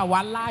not gbà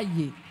wá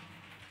láàyè.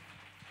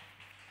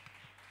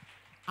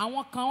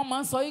 Àwọn kan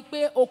máa ń sọ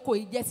wípé oko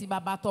ìjẹ́ ti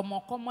bàbá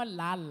tọmọ kọ́mọ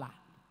làálà.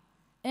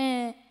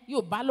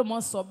 Yóò bá ló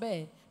mọ sọ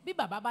bẹ́ẹ̀. Bí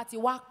bàbá bá ti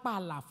wá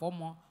pààlà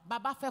fọ́mọ,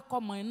 bàbá fẹ́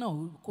kọ́mọ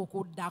náà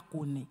kókó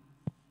dáko ni.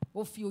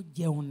 Ó fi ó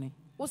jẹun ni.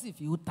 Ó sì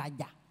fi ó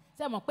tajà.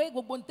 Ṣé mọ̀ pé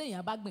gbogbo n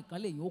téèyàn bá gbìn kan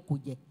lè yóò kó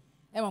jẹ.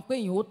 Ẹ mọ̀ pé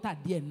èèyàn ó tà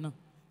díẹ̀ náà,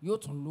 yóò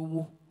tún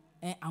lówó.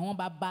 Àwọn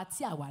bàbá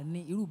tí àwa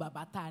ní irú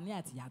bàbá tá a ní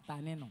àti ìyá tá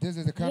a ní nù. This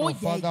is the kind of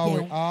father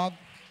we have.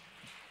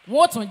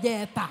 Wọ́n tún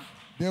jẹ ẹ̀ta.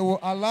 They will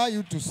allow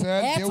you to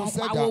sell. They will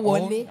sell their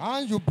own,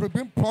 and you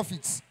bring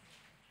profits.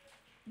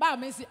 Bá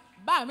mi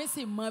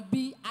sì mọ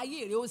bí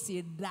ayé rẹ ó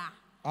ṣe dá.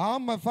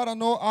 My father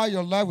know how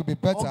your life will be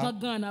better.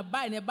 Ọ̀gangan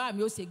báyìí ni bá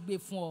mi ó ṣe gbé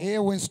fún ọ. He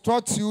will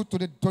instruct you to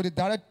the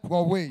direct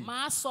way.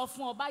 Màá sọ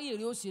fún ọ báyé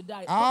rẹ ó ṣe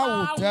dá. I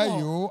will tell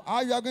you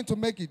how you are going to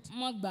make it.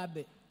 Mọ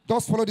gbàbẹ.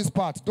 Just follow this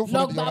part. Don't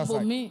follow the other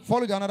side.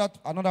 Follow the another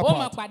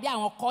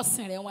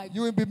part.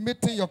 You will be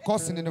meeting your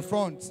cousin in the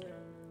front.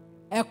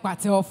 Clap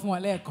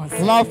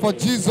for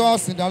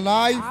Jesus in their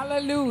life.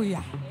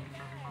 Hallelujah.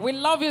 We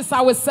love you,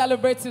 sir. We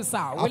celebrate you,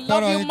 sir. We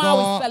love you, ma.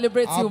 We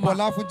celebrate you, ma.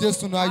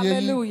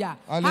 Hallelujah.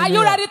 Are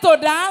you ready to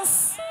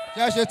dance?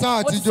 I've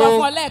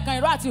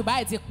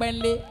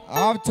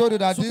told you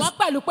that this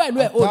attire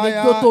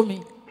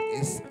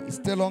is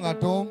still long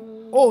at home.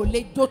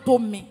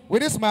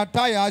 With this my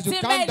attire, you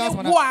can't dance.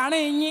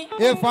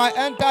 If I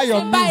enter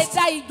your midst,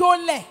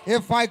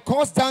 if I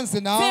cause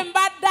dancing now,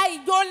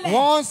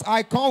 once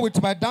I come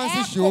with my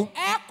dancing shoe,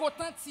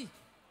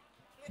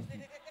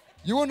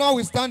 you will not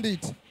withstand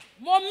it.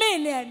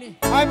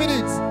 I mean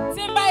it.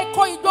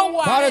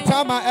 By the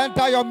time I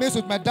enter your midst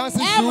with my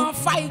dancing shoe, in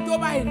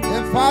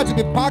fact, you'll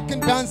be packing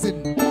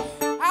dancing.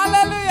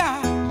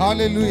 Hallelujah.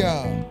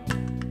 Hallelujah.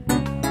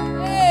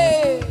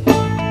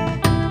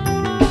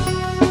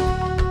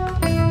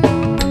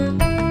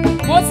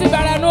 Mo ti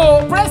bẹ̀rẹ̀ nù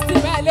praise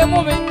team ẹ̀ lé mú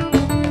mi.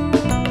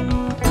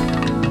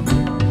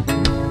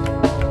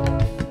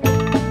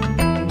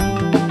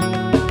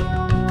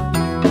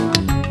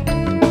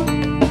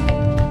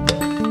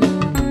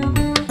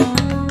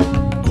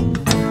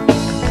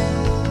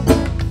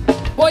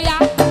 Bóyá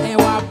ẹ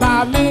wá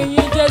bá mi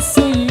yìn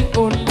Jésù yìí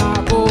òun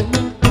làbò mi.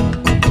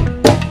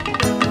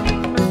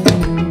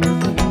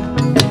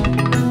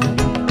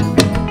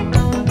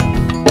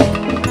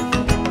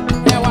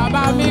 Ẹ wá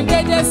bá mi gbé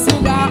Jésù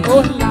ga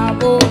òun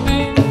làbò mi.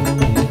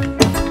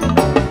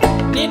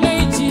 Nínú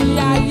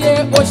ìjìyà ayé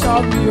ó ṣọ́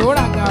mi ó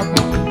ràgà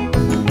bọ̀.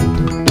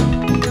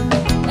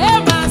 Ẹ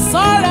máa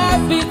sọ̀rọ̀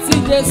bí ti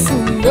Jésù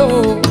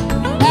yóò.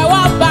 Ẹ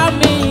wá bá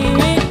mi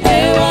yìn. Ẹ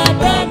wá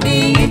bá mi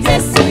yìn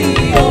Jésù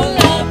yìí òun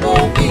làbò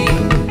mi.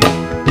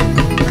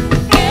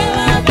 Ẹ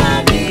wá bá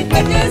mi gbé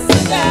Jésù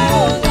ga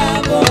òun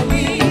làbò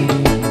mi.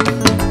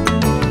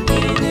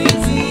 Nínú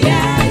ìjìyà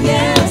ayé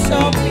ó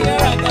ṣọ́ mi ó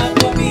ràgà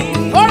bọ̀ mi.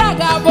 Ó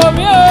ràgà bọ̀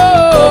mi o.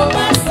 Ó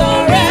máa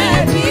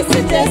sọ̀rọ̀ bí ti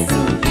Jésù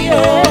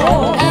yóò.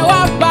 Ẹ wá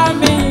bá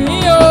mi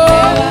yìn o.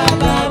 Ẹ wá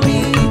bá mi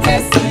yìn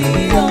Jésù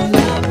yìí òun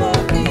làbò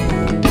mi.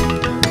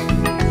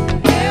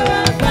 Ẹ wá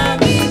bá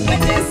mi gbé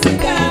Jésù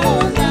ga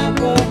òun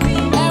làbò mi.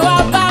 Ẹ wá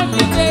bá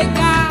mi gbé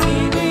ga.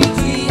 Nínú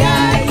ìjìyà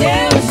ayé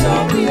ó ṣọ́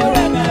mi ó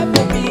ràgà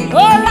bọ̀ mi.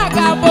 Ó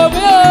ràgà bọ̀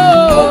mi o.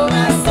 Ó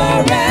máa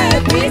sọ̀rọ̀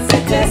bí ti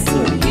Jésù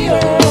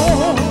yóò.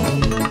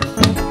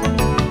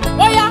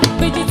 Bóyá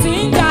bìjì tí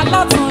ń jà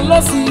lọ́tún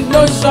lósì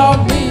ló ṣọ́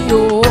mi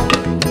o.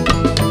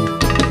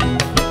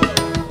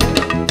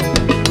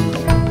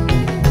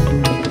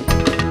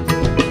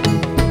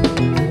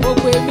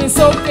 Gbogbo èmi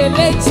sókè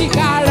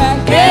léjìká rẹ̀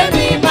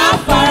kémi má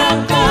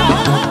faraka.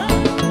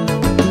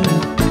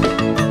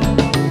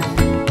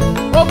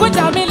 Ogún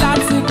jà mí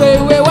láti gbé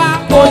ìwé wá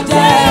kó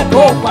jẹ́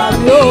kó pa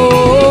mí o.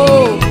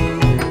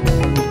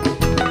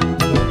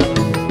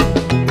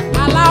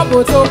 Aláàbò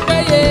tó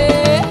péye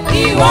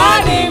ìwọ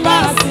ni màá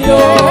sìn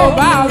o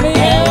bá mi.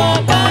 Ẹ wá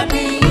bá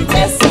mi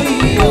Jésù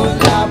yìí ò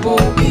lábò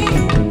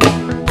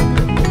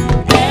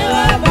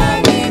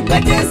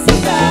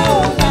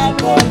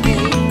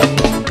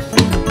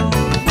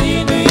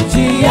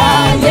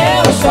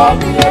ṣọ́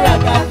mi ó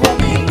ràgà fún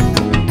mi.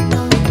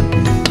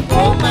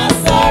 Mo máa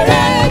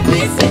sọ̀rọ̀ bí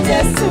sí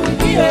Jésù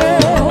yìí o.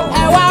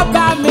 Ẹ wá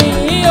bá mi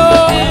yìn o.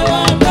 Ẹ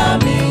wá bá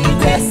mi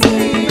Jésù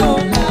yìí o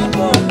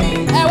lábọ̀ mi.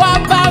 Ẹ wá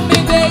bá mi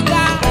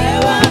gbéga. Ẹ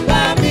wá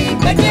bá mi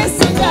gbé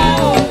Jésù ga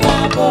o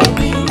lábọ̀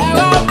mi. Ẹ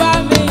wá bá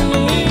mi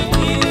yìn.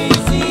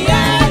 Ìrètí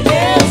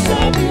ayé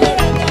ṣọ́ mi ó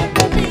ràgà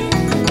fún mi.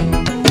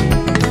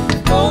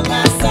 Mo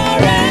máa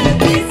sọ̀rọ̀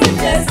bí sí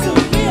Jésù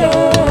yìí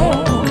o.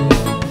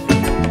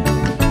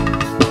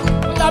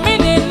 Ìgbà mi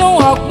nínú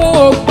ọ̀gbun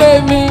ó gbé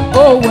mi,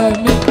 ó wẹ̀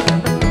mi.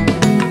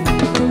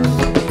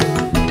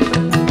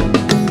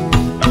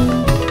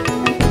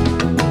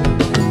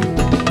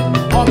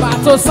 Ọba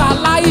tó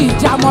ṣaláyì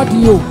jámọ́dì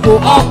ògo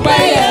ọpẹ́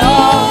yẹ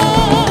ọ́.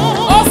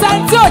 Ó sẹ́ni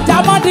tí ò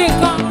jámọ́dì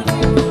nǹkan.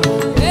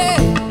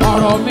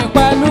 Ọ̀rọ̀ mi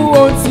pẹ̀lú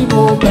ohun tí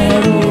mo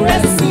bẹ̀rù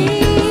rẹ̀ sí.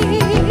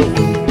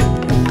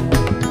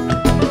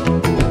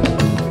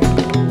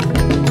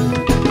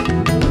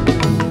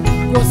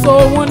 Kò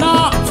sóhun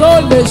náà tó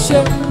lè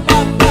ṣe.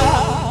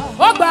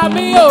 Ó gbà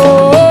mí o.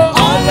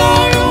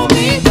 Ọlọ́run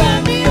mi gbà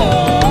mí o.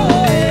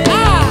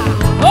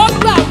 Ó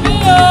gbà mí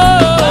o.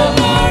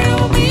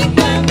 Ọlọ́run mi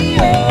gbà mí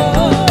o.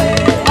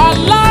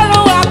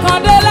 Ọlọ́run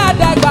àkàndé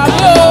ládàá gbà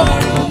mí o.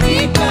 Ọlọ́run mi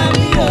gbà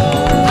mí o.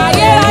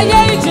 Ayérayé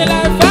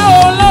ìjìnlẹ̀ ìfẹ́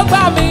òun ló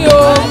gbà mí o.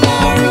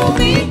 Ọlọ́run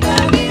mi gbà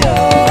mí o.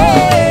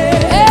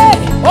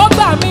 Ó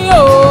gbà mí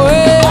o.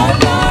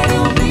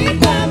 Ọlọ́run mi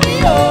gbà mí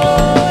o.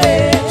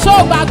 Ṣó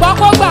gbàgbọ́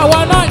kó gbà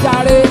wọ́n náà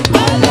jàre.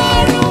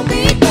 Ọlọ́run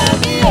mi gbà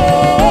mí o.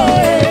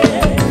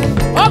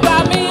 Ó gbà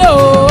mí o.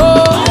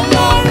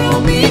 Ọlọ́run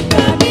mi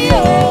gbà mí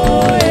o.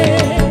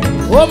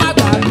 Ó má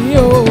gbà mí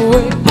o.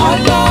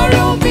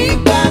 Ọlọ́run mi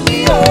gbà mí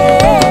o.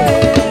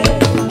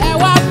 Ẹ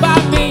wá bá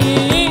mi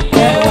yìn.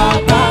 Ẹ wá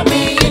bá mi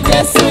yìn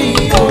Jésù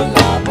yìí ó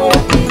lábọ̀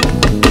mi.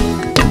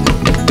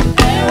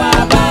 Ẹ wá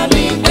bá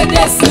mi gbé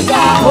Jésù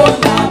ga ó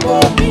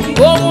lábọ̀ mi.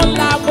 Òun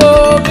làbò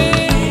mi.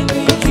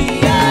 Kí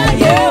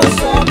ayé ó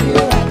ṣọ́ mi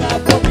ó ràgà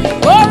bọ̀ mi.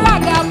 Ó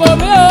ràgà bò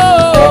mí o.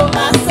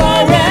 Máa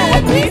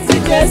sọ̀rọ̀ bí ti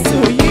Jésù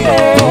yìí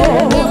o.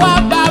 Ẹ wá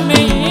bá mi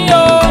yìn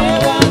o. Ẹ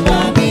wá bá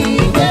mi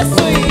yìn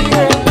Jésù yìí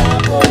ó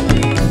lábọ̀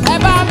mi. Ẹ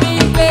bá mi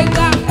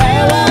gbéga. Ẹ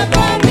wá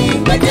bá mi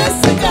gbé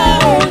Jésù ga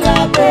ó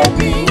lábọ̀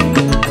mi.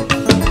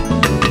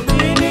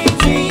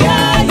 Kí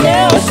ayé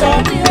ó ṣọ́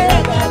mi ó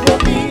ràgà bọ̀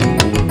mi.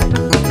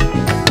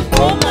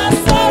 Ó máa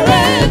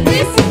sọ̀rọ̀ bí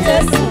ti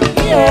Jésù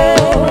yìí o.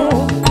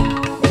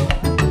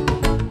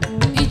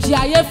 Ìjì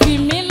ayé fi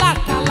mí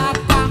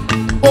làkàlàkà.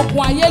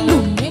 Ogun ayé lù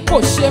mí kò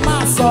ṣe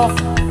máa sọ.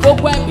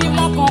 Gbogbo ẹbí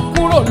mọ́kàn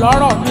kúrò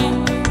lọ́rọ̀ mi.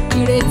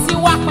 Ìrètí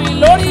wá pin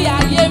lórí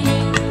ayé mi.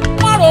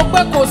 Wọ́n rò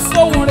pé kò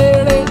sóhun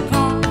rere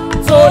kan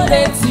tó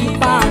lè ti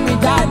pa mi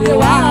jáde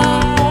wá.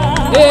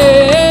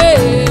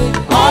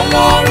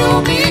 Ọlọ́run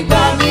mi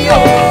gbà mí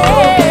o.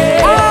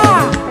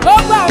 Ó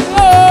gbà mí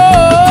o.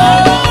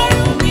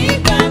 Ọlọ́run mi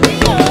gbà mí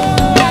o.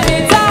 Ẹni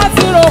tá a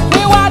ti rò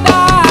pín wá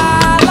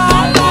dáadáa.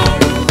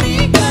 Ọlọ́run mi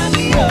gbà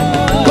mí o.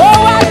 Ó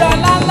wá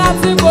dọ̀la ńlá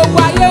tí gbogbo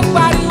ayé ń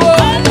pariwo.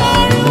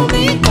 Ọlọ́run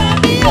mi gbà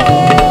mí o.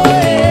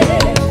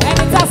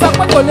 Ẹni tá a sọ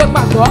pé kò lè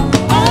pàgọ́,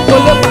 kò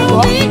lè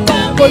pàgọ́,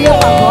 kò lè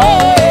pàgọ́.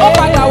 Ó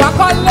padà wá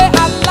kọ́lé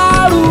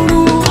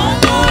alárùrù.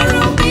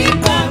 Ọlọ́run mi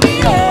gbà mí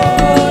o.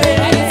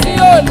 Ẹni tí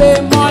ò lè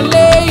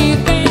mọ̀lé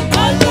ìpín.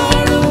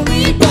 Ọlọ́run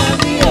mi gbà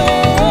mí o.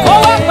 Ó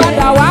wá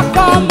padà wá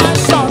kọ́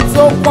mansion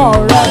tó pọ̀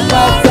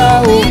rẹpẹtẹ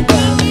o.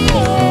 Gbà mí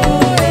o.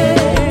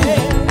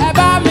 Ẹ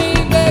bá mi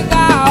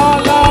gbéga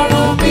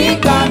Ọlọ́run mi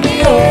gbà mí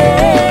o.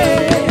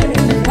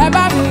 Ẹ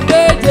bá mi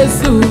gbé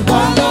Jésù.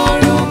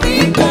 Ọlọ́run mi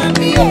gbà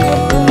mí o.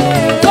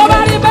 Tó bá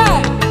rí bẹ́ẹ̀.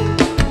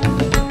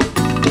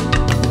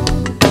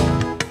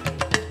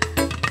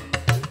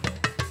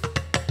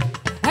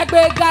 Ẹ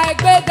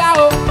gbéga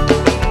o.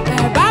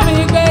 Ẹ bá mi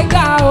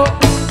gbéga o.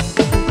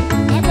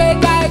 Ẹ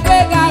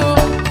gbéga o.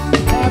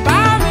 Ẹ bá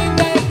mi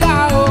gbéga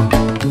o.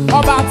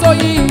 Ọba tó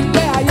yí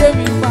ilé ayé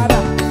mi padà.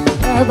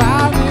 Ẹ bá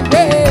mi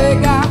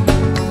gbéga.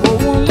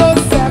 Òun ló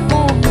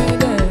ṣẹ́kùn mi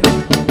dẹ̀.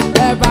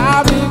 Ẹ bá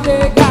mi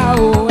gbéga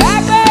o. Ẹ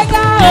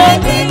gbéga o.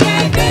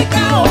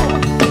 Ẹgbẹ́ga o.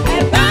 Ẹ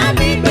bá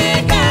mi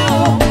gbéga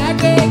o. Ẹ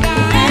gbéga.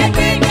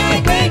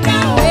 Ẹgbẹ́ga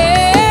o. Ẹ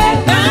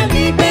bá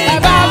mi Ẹ gbéga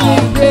bá o. mi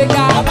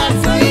gbéga. Ọba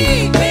tó yí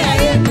ìgbé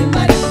ayé mi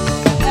padà.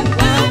 Ẹ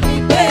bá mi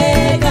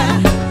gbéga.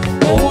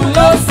 Òun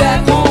ló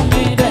ṣẹ́kùn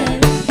mi dẹ̀.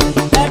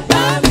 Ẹ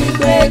bá mi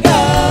gbéga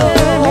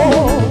o.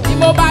 Bí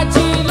mo bá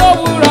jí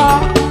lówùúrọ̀.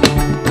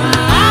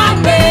 Màá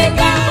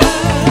gbéga.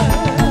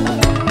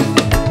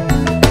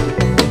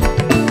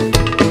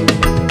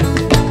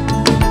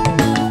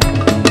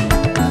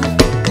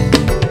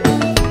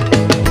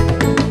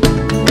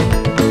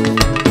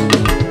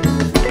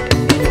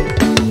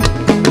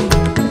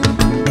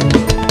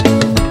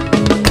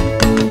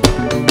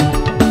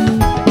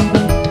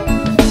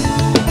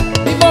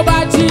 Bí mo bá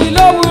jí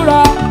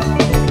lówùúrọ̀.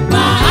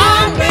 Màá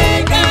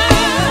gbéga.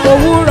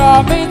 Òwúrọ̀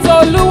mi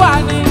t'Olúwa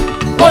ni.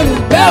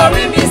 Olùgbé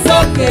orí mi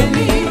sókè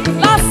ni.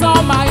 Lásán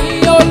màá yí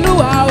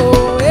Olúwa o.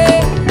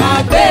 Màá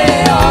gbé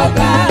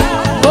ọ̀gá.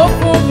 Ó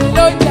fún mi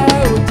lóúnjẹ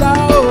òòjọ́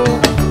o.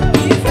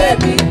 Ìfẹ́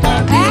mi pa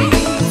mí.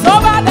 Tó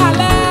bá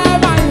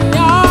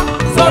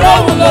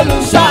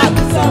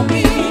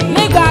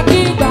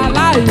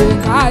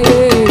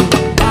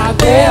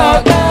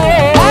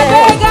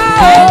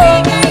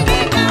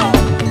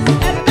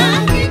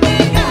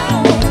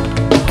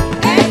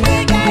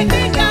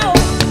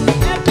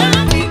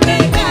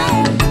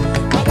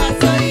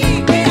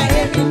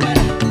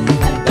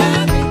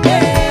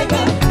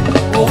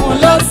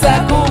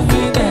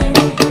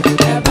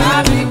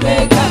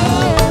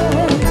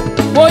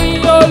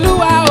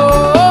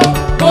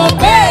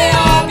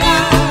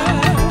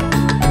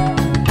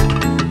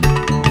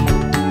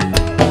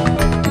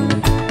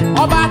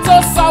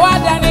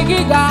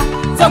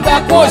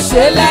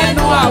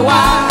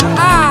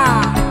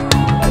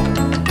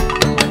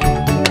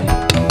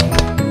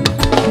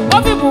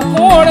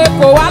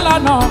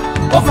lánàá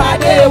ó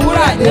fàdé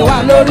ewúrà dé wa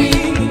lórí.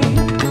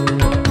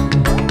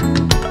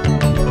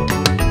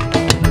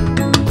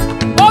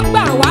 ó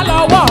gbà wá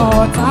lọ́wọ́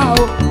ọ̀tá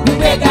o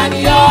ìgbéga ni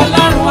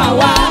Ọlọ́run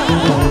àwa.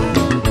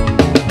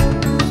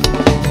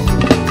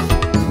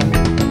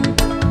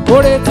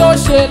 oore tó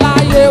ṣe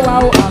láyé wa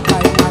o àgbà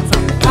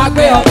ìbàdàn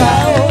àgbé ọ̀gá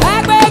o.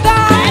 ẹgbẹ́gá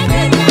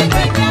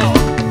ẹgbẹ́gá o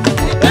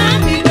ẹ̀bá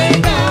mi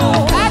gbéga o.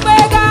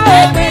 ẹgbẹ́gá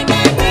ẹgbẹ́gá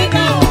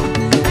ẹgbẹ́gá o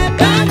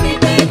ẹ̀bá mi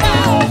gbéga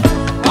o.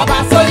 ọba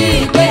tó yí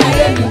ìgbé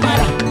ayé mi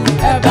padà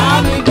ẹ̀bá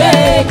mi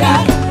gbéga.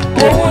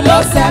 òun ló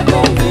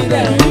ṣẹ́gun mi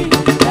dẹ̀ rí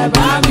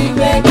ẹ̀bá mi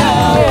gbéga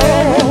o.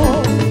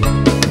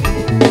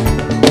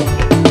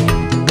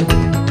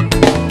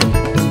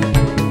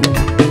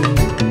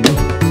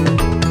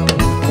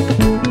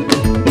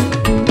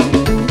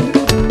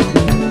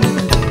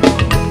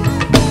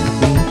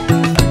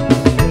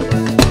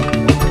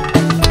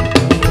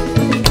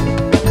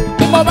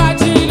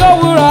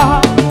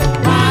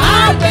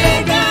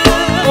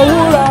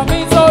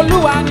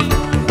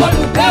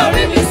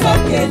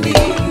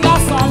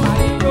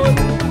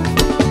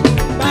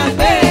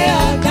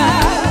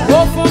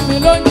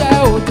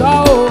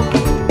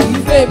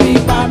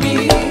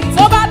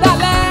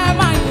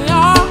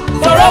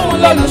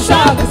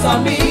 Olùṣàgùtàn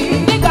mi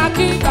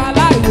nígbàkígbà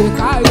láìwé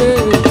káyé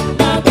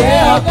àgbé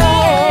ọ̀gá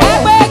o.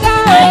 ẹgbẹ́gá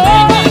o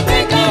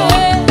ẹgbẹ́gá o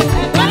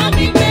ẹ̀bá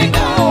mi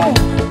gbéga o.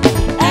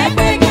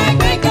 ẹgbẹ́gá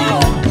ẹgbẹ́gá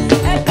o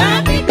ẹ̀bá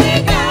mi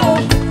gbéga o.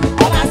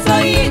 ọba sọ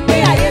yìí gbé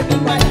ayé mi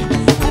padà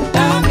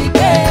ẹ̀bá mi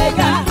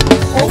gbéga.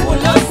 òun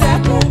ló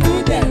ṣẹ́kùn mi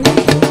dẹ̀rí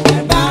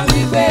ẹ̀bá mi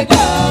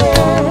gbéga o.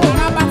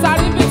 àràbàtà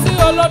rí mi tí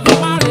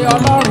Olódùmarè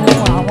Ọlọ́run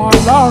àwọn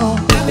ọlọ́run.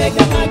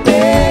 ẹgbẹ́gá máa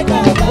gbéga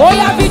ọ̀gá. ó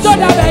yá fi jó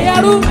dàbẹ̀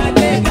yẹrú.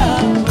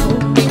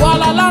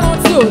 Ọlọ́run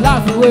tí ò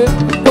láfiwé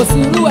kò sí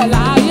irú ẹ̀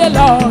láyé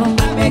lọ́run.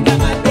 Àgbéga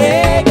máa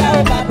gbéga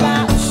o bàbá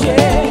ṣe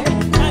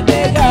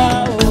àgbéga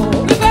o.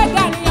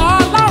 Gbígbéga ni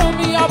Ọlọ́run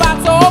mi ọba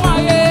tó máa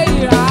yé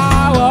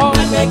ìràwọ̀.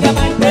 Àgbéga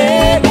máa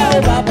gbéga o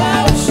bàbá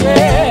ṣe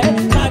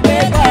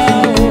àgbéga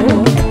o.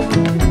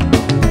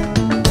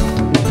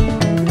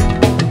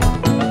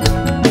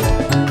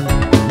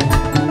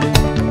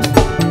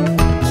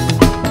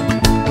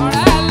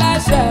 ọ̀rẹ́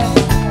ẹlẹ́ṣẹ̀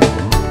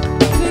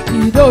tí kì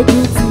í dojú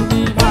tì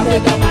ní.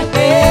 Àgbéga máa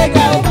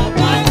gbéga o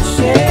bàbá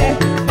ṣe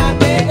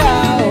àgbéga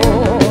o.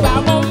 Ìgbà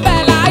mo ń bẹ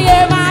láyé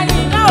máa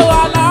yíyan o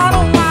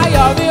Ọlọ́run máa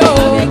yọ̀ mí o.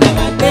 Àgbéga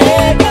máa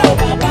gbéga o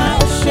bàbá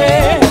ṣe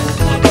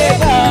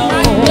àgbéga o.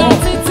 Máa yíyan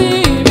títí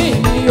mi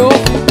ni o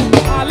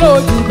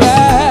alójú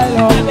bẹ́ẹ̀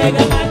lọ.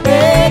 Àgbéga máa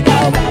gbéga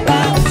o bàbá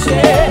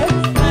ṣe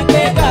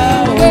àgbéga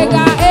o.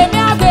 Àgbéga èmi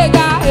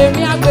àgbéga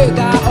èmi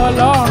àgbéga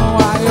Ọlọ́run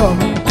ayọ̀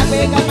mi.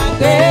 Àgbéga máa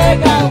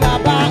gbéga o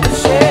bàbá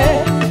ṣe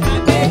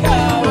àgbéga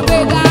o.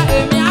 Àgbéga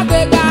èmi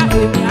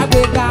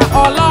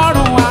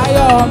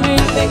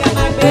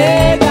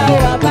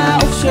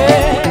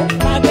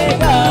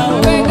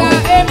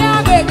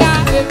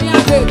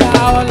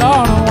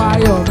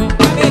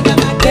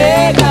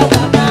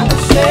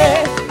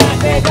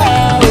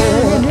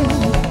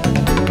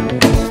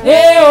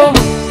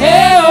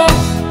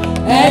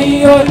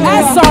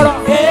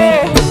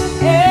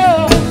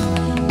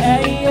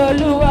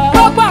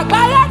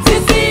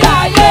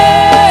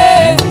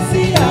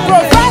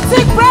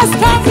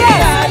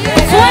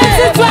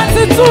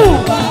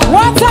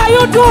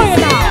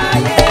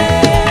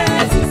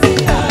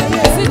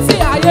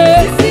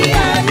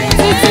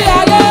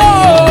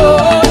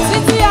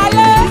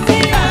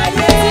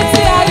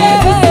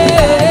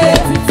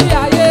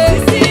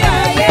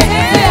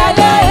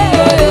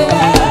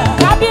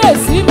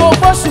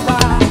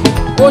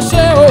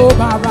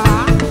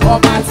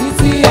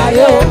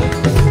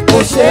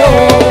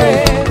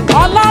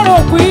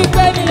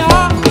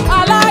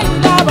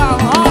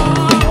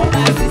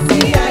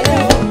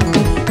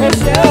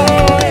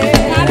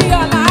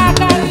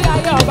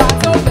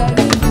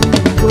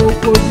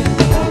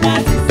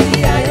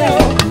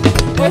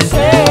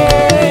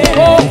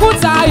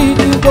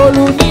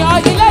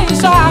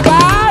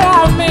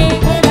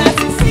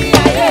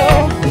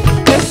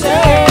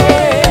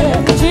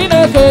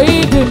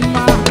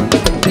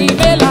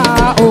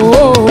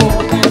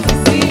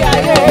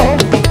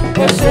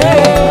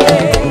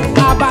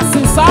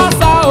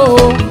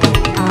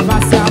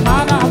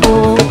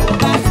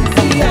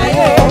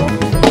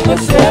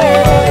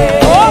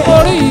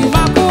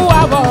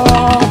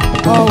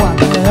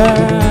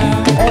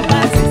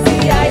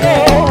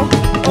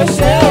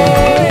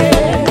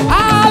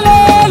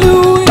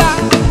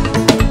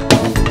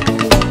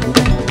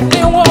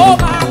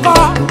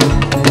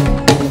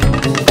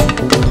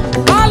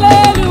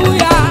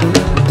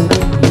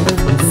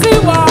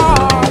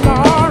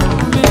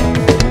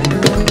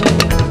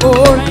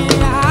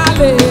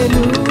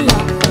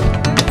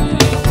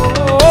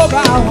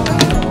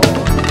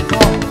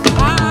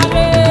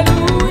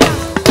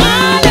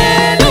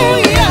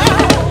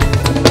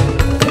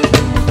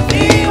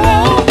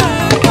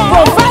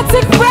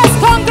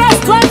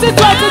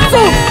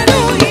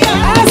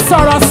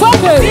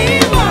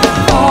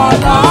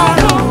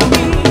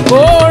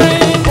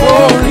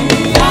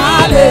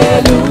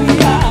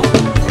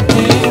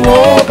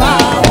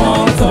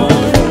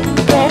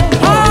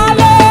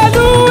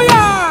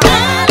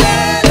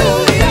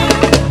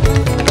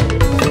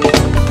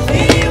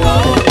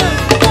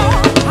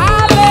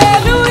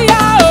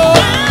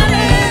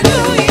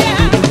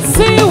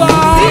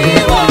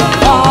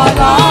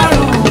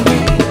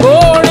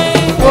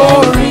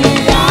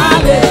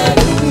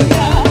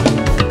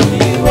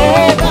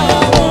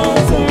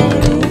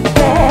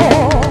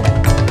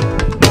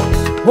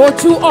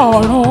ojú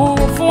ọ̀run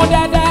fún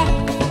dẹ́dẹ́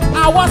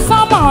àwọn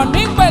sánmọ̀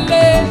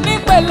nípele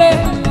nípele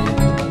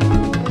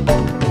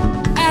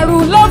ẹ̀rù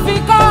ló fi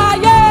kọ́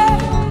ayé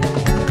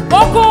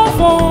ó kún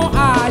fún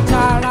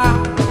àjàrà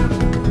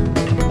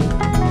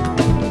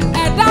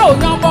ẹ̀dá ò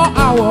yanbọ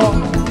àwọ̀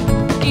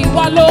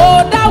ìwọ ló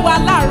dá wa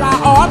lára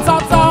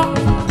ọ̀tọ̀ọ̀tọ̀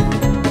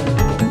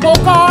mo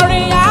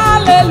kọrin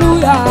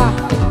hallelujah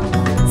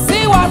sí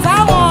wa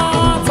táwọn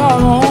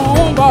tọ̀run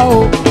ń bọ̀ o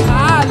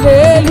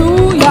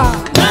hallelujah.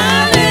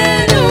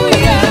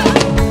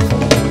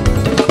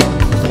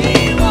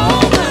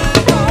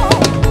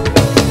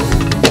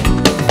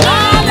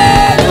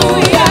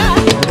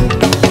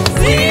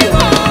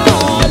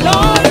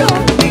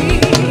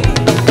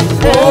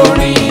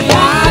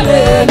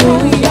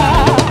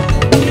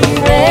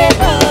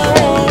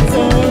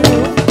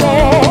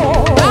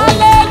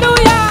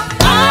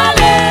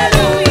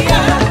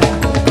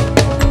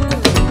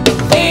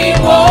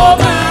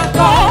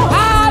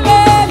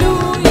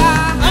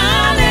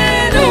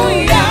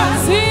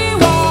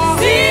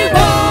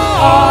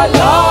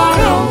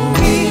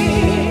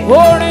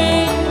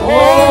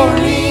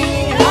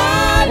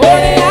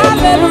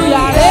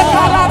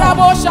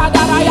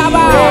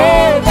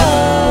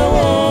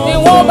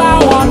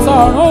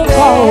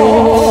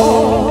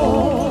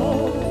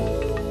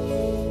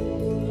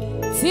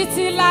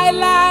 Títí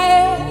láéláé,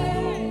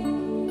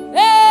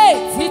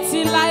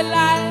 títí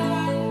láéláé,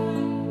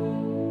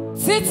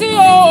 títí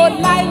o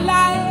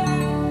láéláé,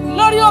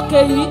 lórí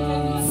òkè yìí,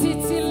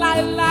 títí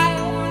láéláé,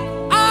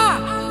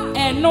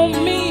 ẹnu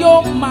mi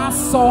yóò máa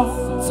sọ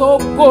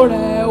tógo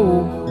rẹ̀ o,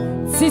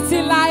 títí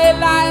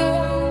láéláé,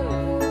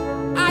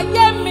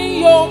 ayé mi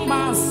yóò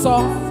máa sọ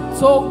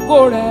tógo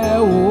rẹ̀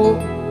o,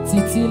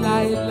 títí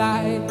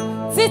láéláé,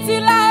 títí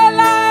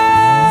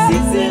láéláé,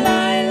 títí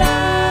láéláé.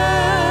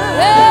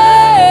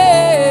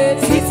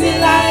 Títí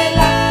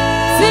láéláé,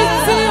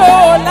 títí o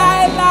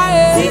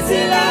láéláé, títí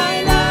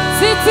láéláé,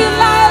 títí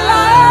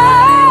láéláé,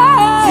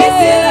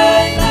 títí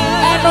láéláé.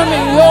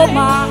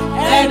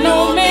 Ẹnu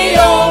mi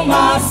yóò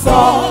máa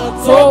sọ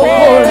tógo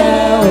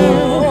rẹ̀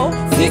o.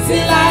 Títí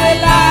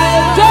láéláé,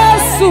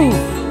 Jésù.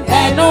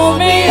 Ẹnu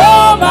mi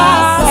yóò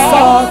máa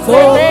sọ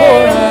tógo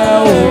rẹ̀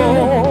o.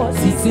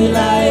 Títí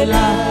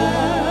láéláé.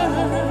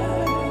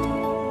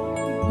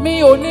 Mi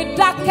ò ní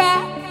dákẹ́.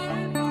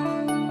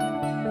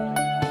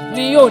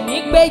 Mi ò ní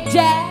gbé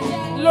jẹ́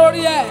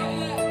lórí ẹ̀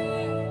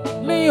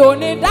mi ò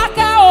ní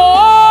dákẹ́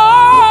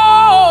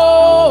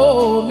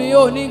ooo mi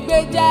ò ní gbé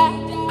jẹ́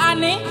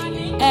àní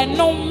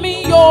ẹnu mi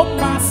yóò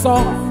máa sọ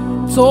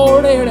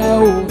torí rẹ̀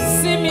ò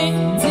sí mi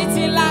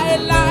títí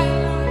láéláé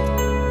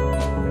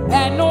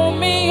ẹnu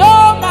mi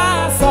yóò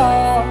máa sọ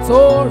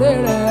torí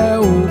rẹ̀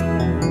ò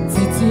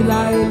títí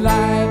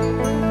láéláé.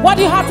 What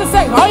do you have to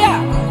say? Oh yeah.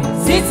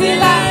 Títí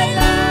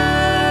láéláé.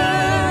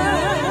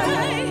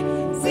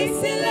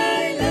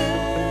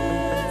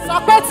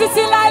 Pé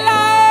títí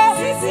láéláé,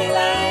 títí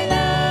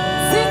láéláé,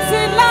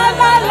 títí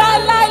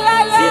láéláé,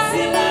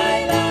 títí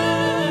láéláé.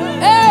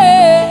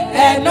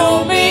 Ẹnu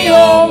mi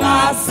yóò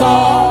máa sọ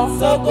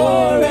tógo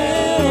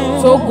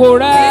rẹ̀, tógo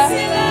rẹ̀.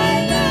 Títí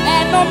láéláé.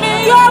 Ẹnu mi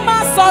yóò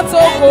máa sọ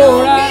tógo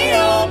rẹ̀. Ẹnu mi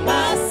yóò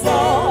máa sọ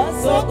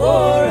tógo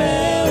rẹ̀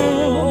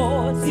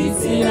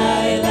títí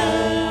láéláé.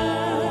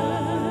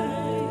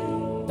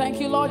 Thank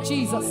you, Lord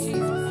Jesus.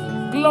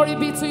 Glory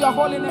be to your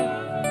holy name.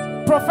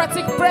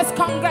 Prophetic Press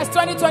Congress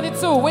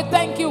 2022. We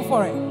thank you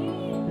for it.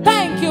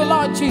 Thank you,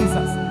 Lord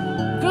Jesus.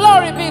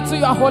 Glory be to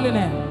your holy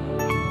name.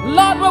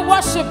 Lord, we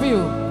worship you.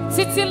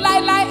 Títí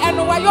láéláé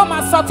ẹnu wa yóò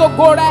máa sọ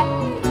tógo rẹ̀.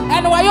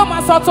 Ẹnu wa yóò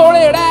máa sọ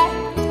torí rẹ̀.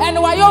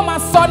 Ẹnu wa yóò máa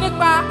sọ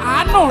nípa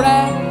àánú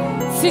rẹ̀.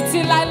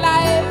 Títí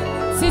láéláé,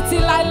 títí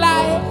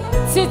láéláé,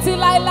 títí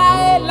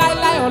láéláé,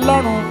 láéláé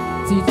Ọlọ́run.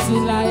 Títí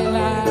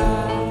láéláé.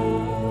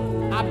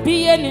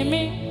 Àbíyé ni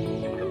mí.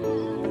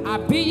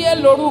 Àbíyé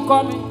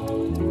lórúkọ mi.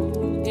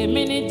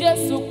 Èmi ni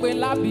Jésù pè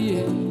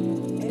lábìyè,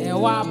 ẹ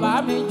wá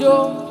bá mi jó.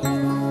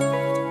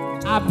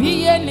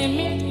 Àbíyé ni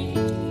mí,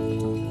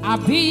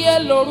 àbíyé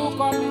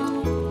lórúkọ mi.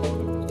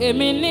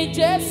 Èmi ni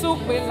Jésù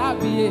pè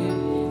lábìyè,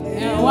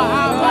 ẹ wá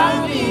bá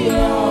mi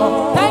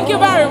jó. Thank you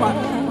very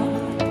much.